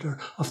holder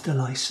of the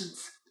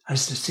licence.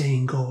 As the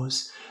saying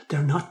goes,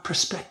 they're not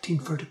prospecting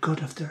for the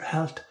good of their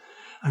health,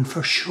 and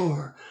for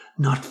sure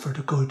not for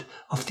the good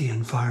of the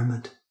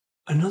environment."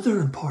 Another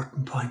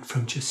important point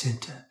from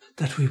Jacinta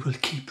that we will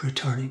keep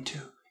returning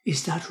to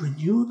is that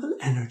renewable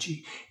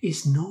energy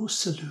is no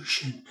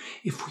solution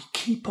if we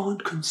keep on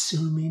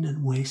consuming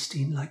and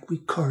wasting like we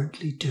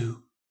currently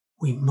do.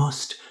 We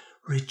must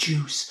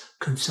reduce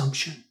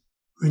consumption.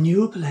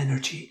 Renewable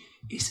energy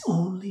is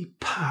only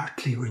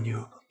partly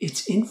renewable.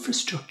 Its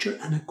infrastructure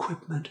and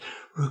equipment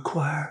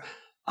require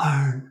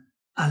iron,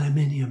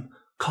 aluminium,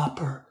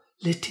 copper,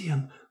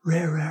 lithium,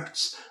 rare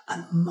earths,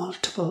 and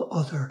multiple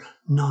other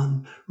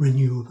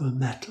non-renewable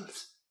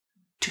metals.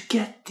 To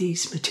get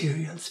these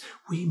materials,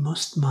 we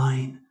must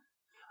mine,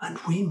 and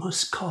we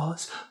must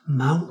cause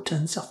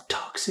mountains of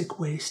toxic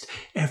waste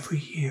every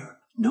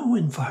year. No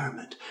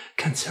environment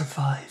can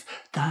survive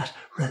that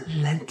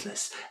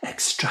relentless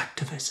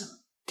extractivism.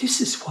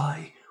 This is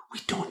why we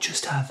don't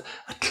just have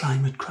a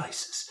climate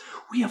crisis.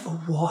 We have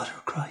a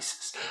water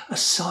crisis, a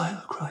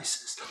soil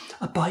crisis,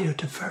 a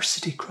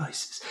biodiversity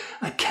crisis,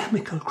 a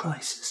chemical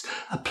crisis,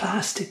 a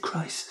plastic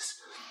crisis,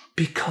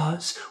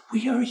 because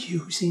we are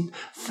using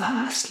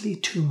vastly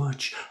too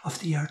much of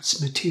the Earth's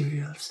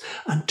materials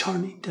and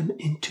turning them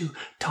into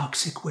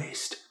toxic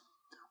waste.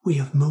 We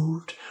have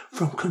moved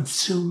from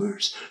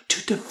consumers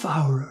to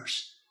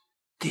devourers.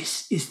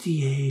 This is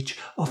the age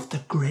of the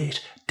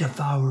great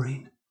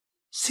devouring.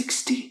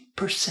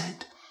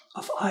 60%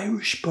 of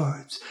Irish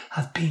birds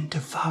have been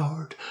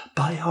devoured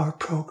by our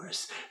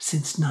progress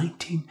since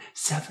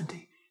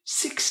 1970.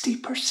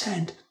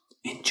 60%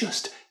 in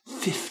just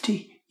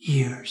 50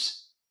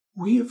 years.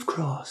 We have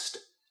crossed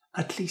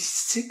at least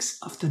 6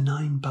 of the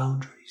 9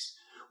 boundaries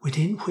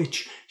within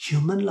which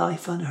human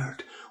life on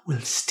Earth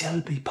will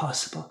still be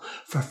possible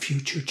for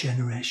future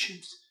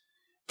generations.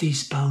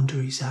 These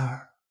boundaries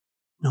are: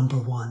 number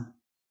 1,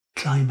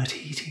 climate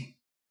heating.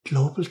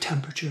 Global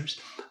temperatures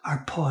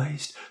are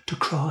poised to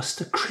cross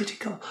the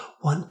critical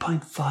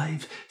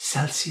 1.5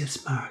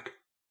 Celsius mark.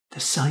 The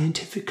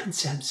scientific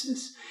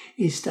consensus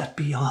is that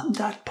beyond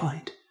that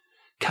point,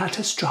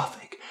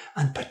 catastrophic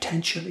and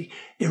potentially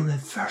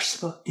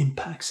irreversible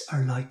impacts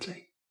are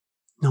likely.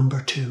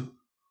 Number 2,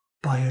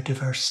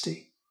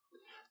 biodiversity.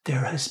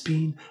 There has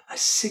been a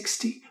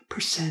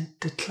 60%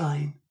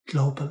 decline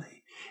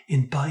globally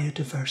in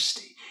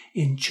biodiversity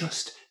in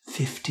just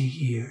 50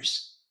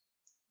 years.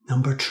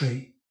 Number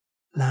 3,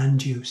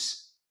 land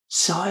use.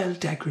 Soil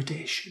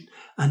degradation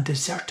and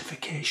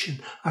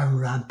desertification are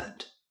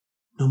rampant.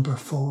 Number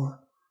 4,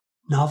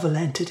 novel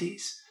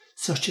entities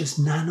such as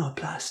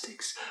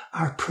nanoplastics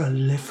are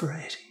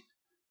proliferating.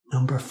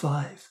 Number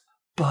 5,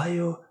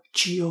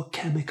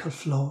 biogeochemical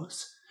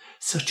flows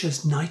such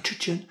as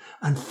nitrogen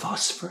and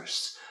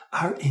phosphorus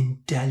are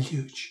in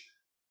deluge.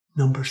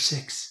 Number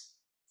 6,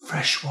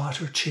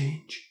 freshwater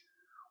change.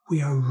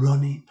 We are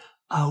running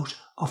out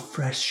of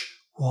fresh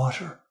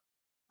water.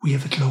 We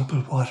have a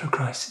global water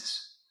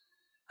crisis,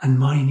 and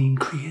mining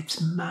creates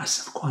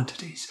massive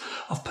quantities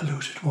of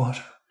polluted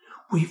water.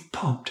 We've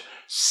pumped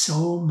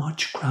so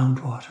much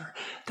groundwater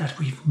that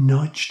we've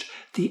nudged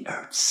the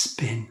Earth's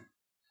spin.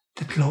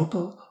 The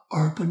global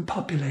urban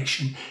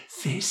population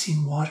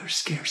facing water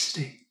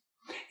scarcity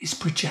is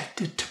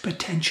projected to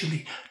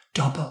potentially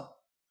double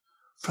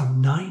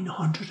from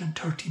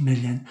 930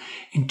 million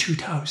in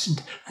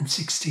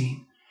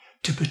 2016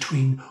 to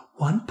between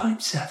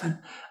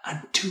 1.7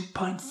 and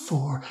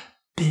 2.4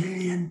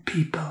 billion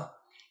people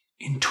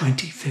in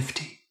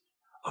 2050,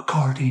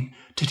 according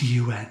to the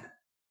UN.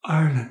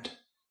 Ireland,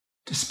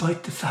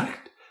 despite the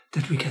fact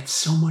that we get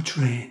so much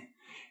rain,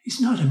 is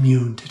not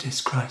immune to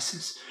this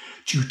crisis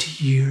due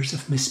to years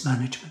of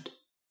mismanagement.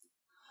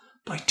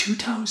 By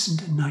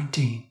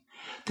 2019,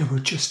 there were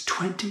just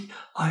 20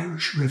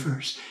 Irish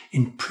rivers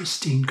in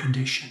pristine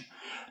condition,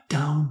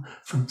 down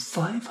from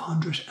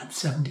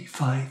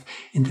 575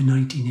 in the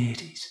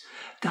 1980s.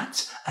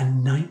 That's a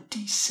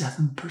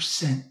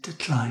 97%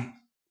 decline.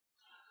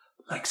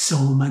 Like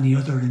so many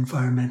other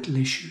environmental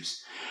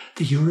issues,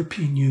 the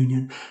European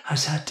Union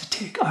has had to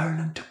take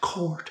Ireland to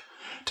court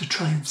to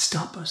try and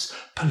stop us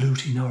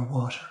polluting our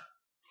water.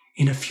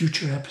 In a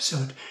future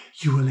episode,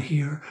 you will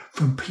hear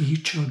from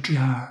Pietro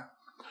Driar,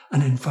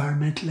 an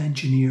environmental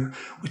engineer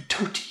with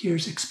 30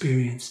 years'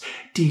 experience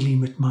dealing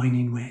with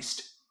mining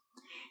waste.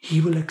 He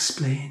will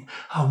explain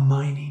how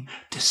mining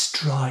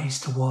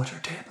destroys the water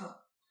table.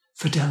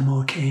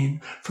 Fidelmo Kane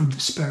from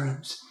the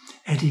Sperrins,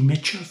 Eddie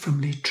Mitchell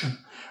from Leitrim,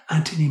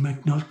 Anthony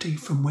McNulty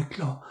from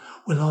Wicklow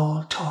will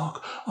all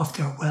talk of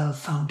their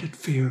well-founded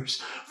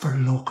fears for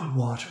local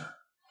water,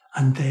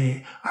 and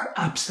they are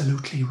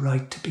absolutely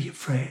right to be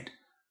afraid.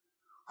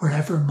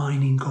 Wherever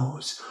mining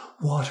goes,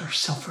 water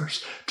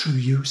suffers through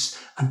use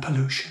and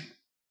pollution.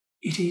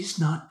 It is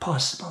not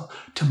possible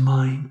to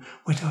mine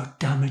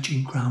without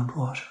damaging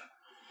groundwater,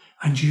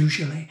 and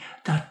usually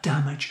that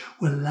damage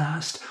will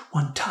last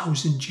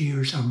 1,000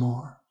 years or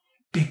more.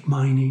 Big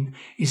mining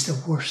is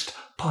the worst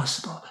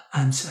possible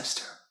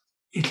ancestor.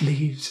 It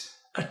leaves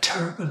a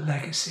terrible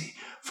legacy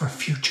for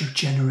future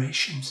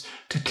generations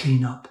to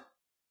clean up,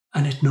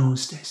 and it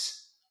knows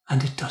this,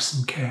 and it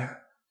doesn't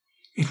care.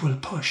 It will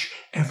push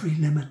every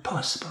limit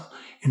possible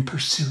in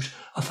pursuit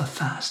of a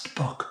fast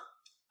buck.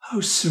 How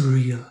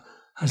surreal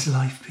has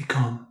life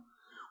become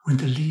when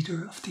the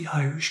leader of the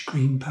Irish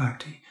Green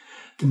Party,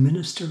 the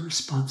minister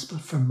responsible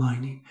for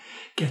mining,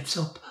 gets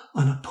up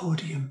on a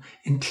podium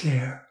in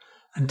Clare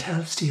and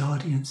tells the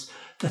audience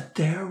that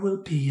there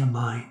will be a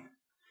mine,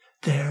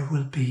 there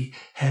will be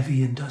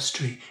heavy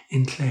industry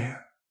in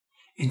Clare,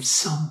 in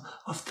some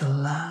of the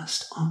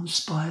last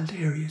unspoiled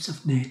areas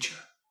of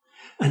nature,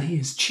 and he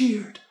is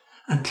cheered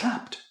and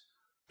clapped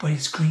by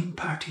his Green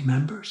Party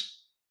members.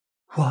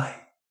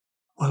 Why?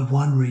 Well,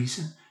 one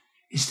reason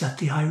is that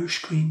the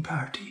Irish Green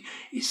Party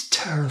is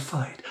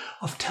terrified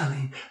of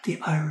telling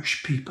the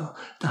Irish people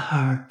the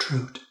hard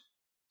truth,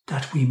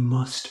 that we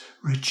must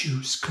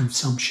reduce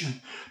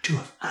consumption to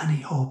have any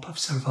hope of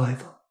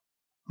survival.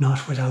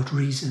 Not without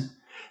reason,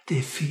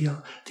 they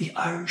feel the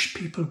Irish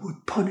people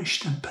would punish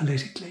them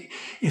politically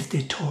if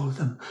they told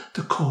them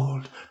the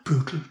cold,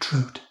 brutal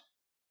truth.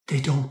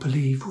 They don't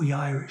believe we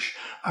Irish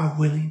are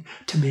willing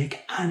to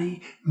make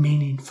any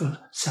meaningful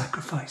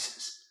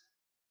sacrifices.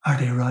 Are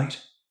they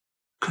right?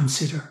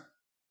 Consider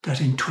that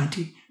in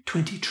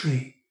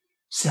 2023,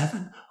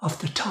 7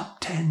 of the top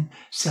 10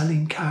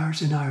 selling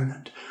cars in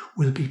Ireland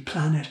will be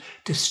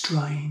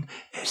planet-destroying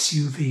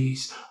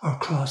SUVs or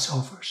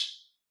crossovers.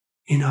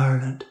 In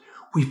Ireland,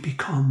 we've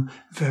become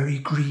very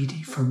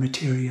greedy for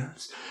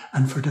materials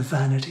and for the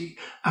vanity,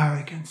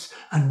 arrogance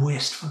and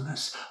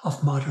wastefulness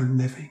of modern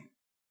living.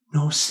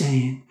 No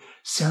sane,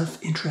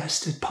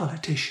 self-interested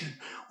politician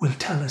will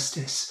tell us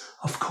this,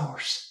 of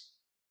course.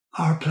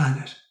 Our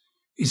planet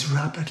is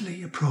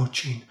rapidly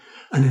approaching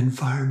an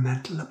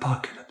environmental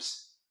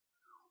apocalypse.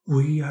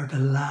 We are the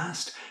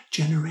last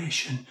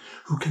generation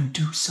who can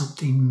do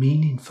something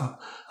meaningful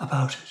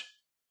about it.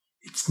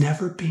 It's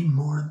never been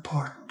more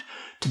important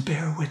to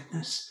bear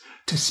witness,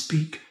 to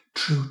speak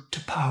truth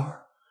to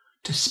power,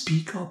 to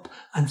speak up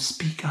and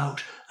speak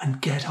out and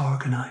get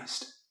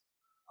organised.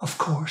 Of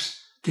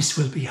course, this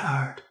will be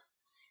hard.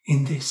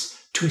 In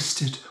this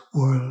twisted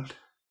world,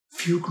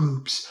 few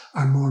groups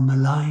are more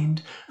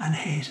maligned and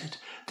hated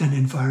than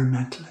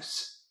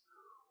environmentalists.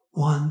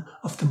 One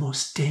of the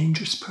most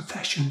dangerous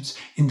professions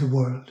in the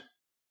world.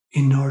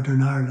 In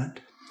Northern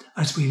Ireland,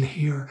 as we'll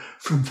hear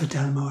from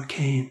Fidelmo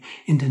Kane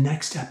in the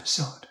next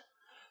episode,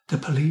 the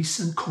police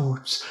and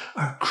courts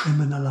are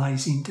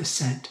criminalising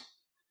dissent.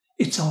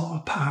 It's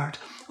all part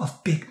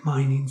of big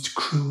mining's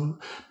cruel,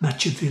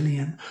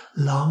 Machiavellian,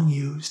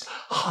 long-used,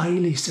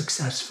 highly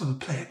successful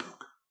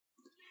playbook.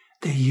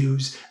 They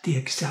use the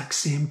exact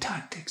same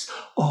tactics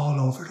all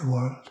over the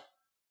world.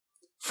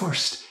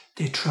 First,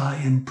 they try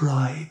and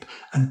bribe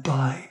and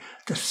buy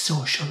the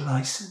social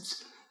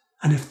license,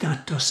 and if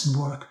that doesn't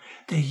work,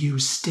 they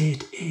use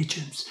state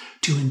agents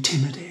to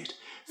intimidate,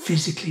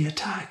 physically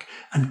attack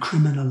and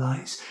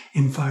criminalise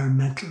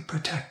environmental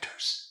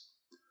protectors.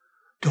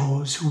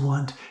 Those who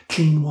want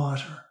clean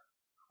water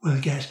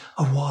will get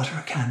a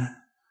water cannon,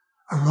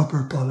 a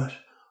rubber bullet,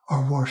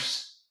 or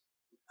worse.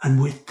 And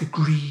with the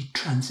greed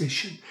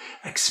transition,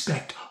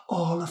 expect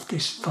all of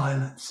this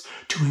violence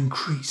to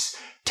increase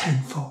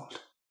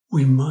tenfold.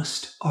 We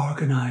must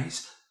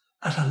organise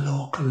at a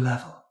local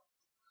level.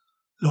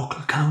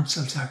 Local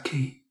councils are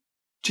key.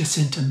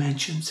 Jacinta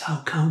mentions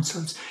how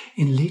councils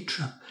in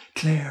Leitrim,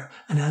 Clare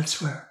and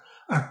elsewhere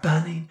are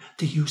banning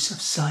the use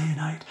of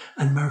cyanide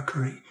and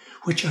mercury,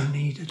 which are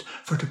needed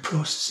for the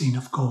processing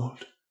of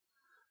gold.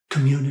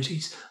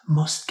 Communities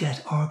must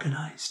get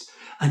organised,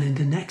 and in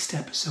the next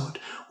episode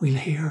we'll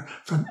hear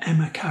from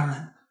Emma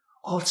Carron,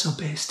 also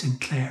based in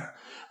Clare,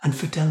 and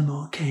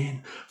Fidelmo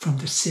Kane from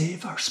the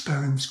Save Our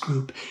Sperrins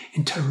group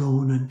in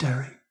Tyrone and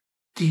Derry.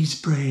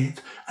 These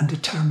brave and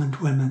determined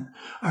women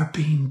are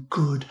being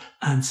good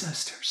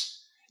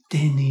ancestors.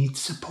 They need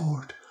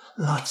support,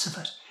 lots of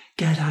it.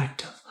 Get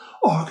active,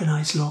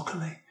 organise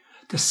locally.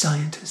 The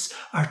scientists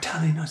are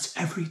telling us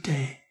every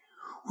day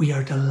we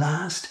are the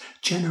last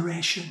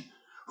generation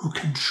who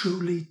can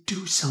truly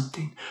do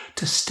something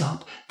to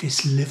stop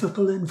this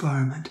livable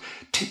environment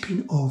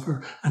tipping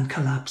over and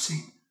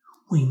collapsing.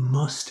 We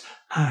must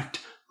act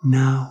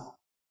now.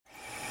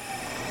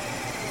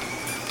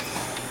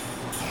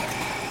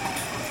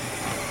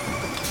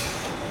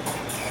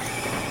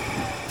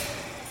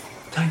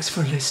 Thanks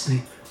for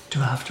listening to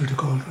After the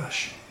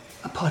Goldrush,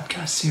 a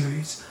podcast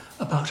series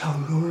about how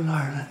rural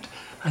Ireland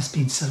has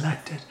been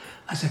selected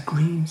as a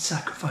green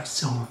sacrifice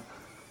zone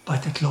by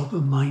the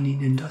global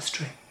mining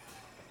industry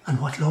and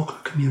what local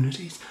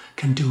communities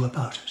can do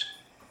about it.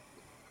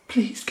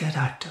 Please get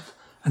active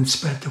and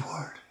spread the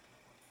word.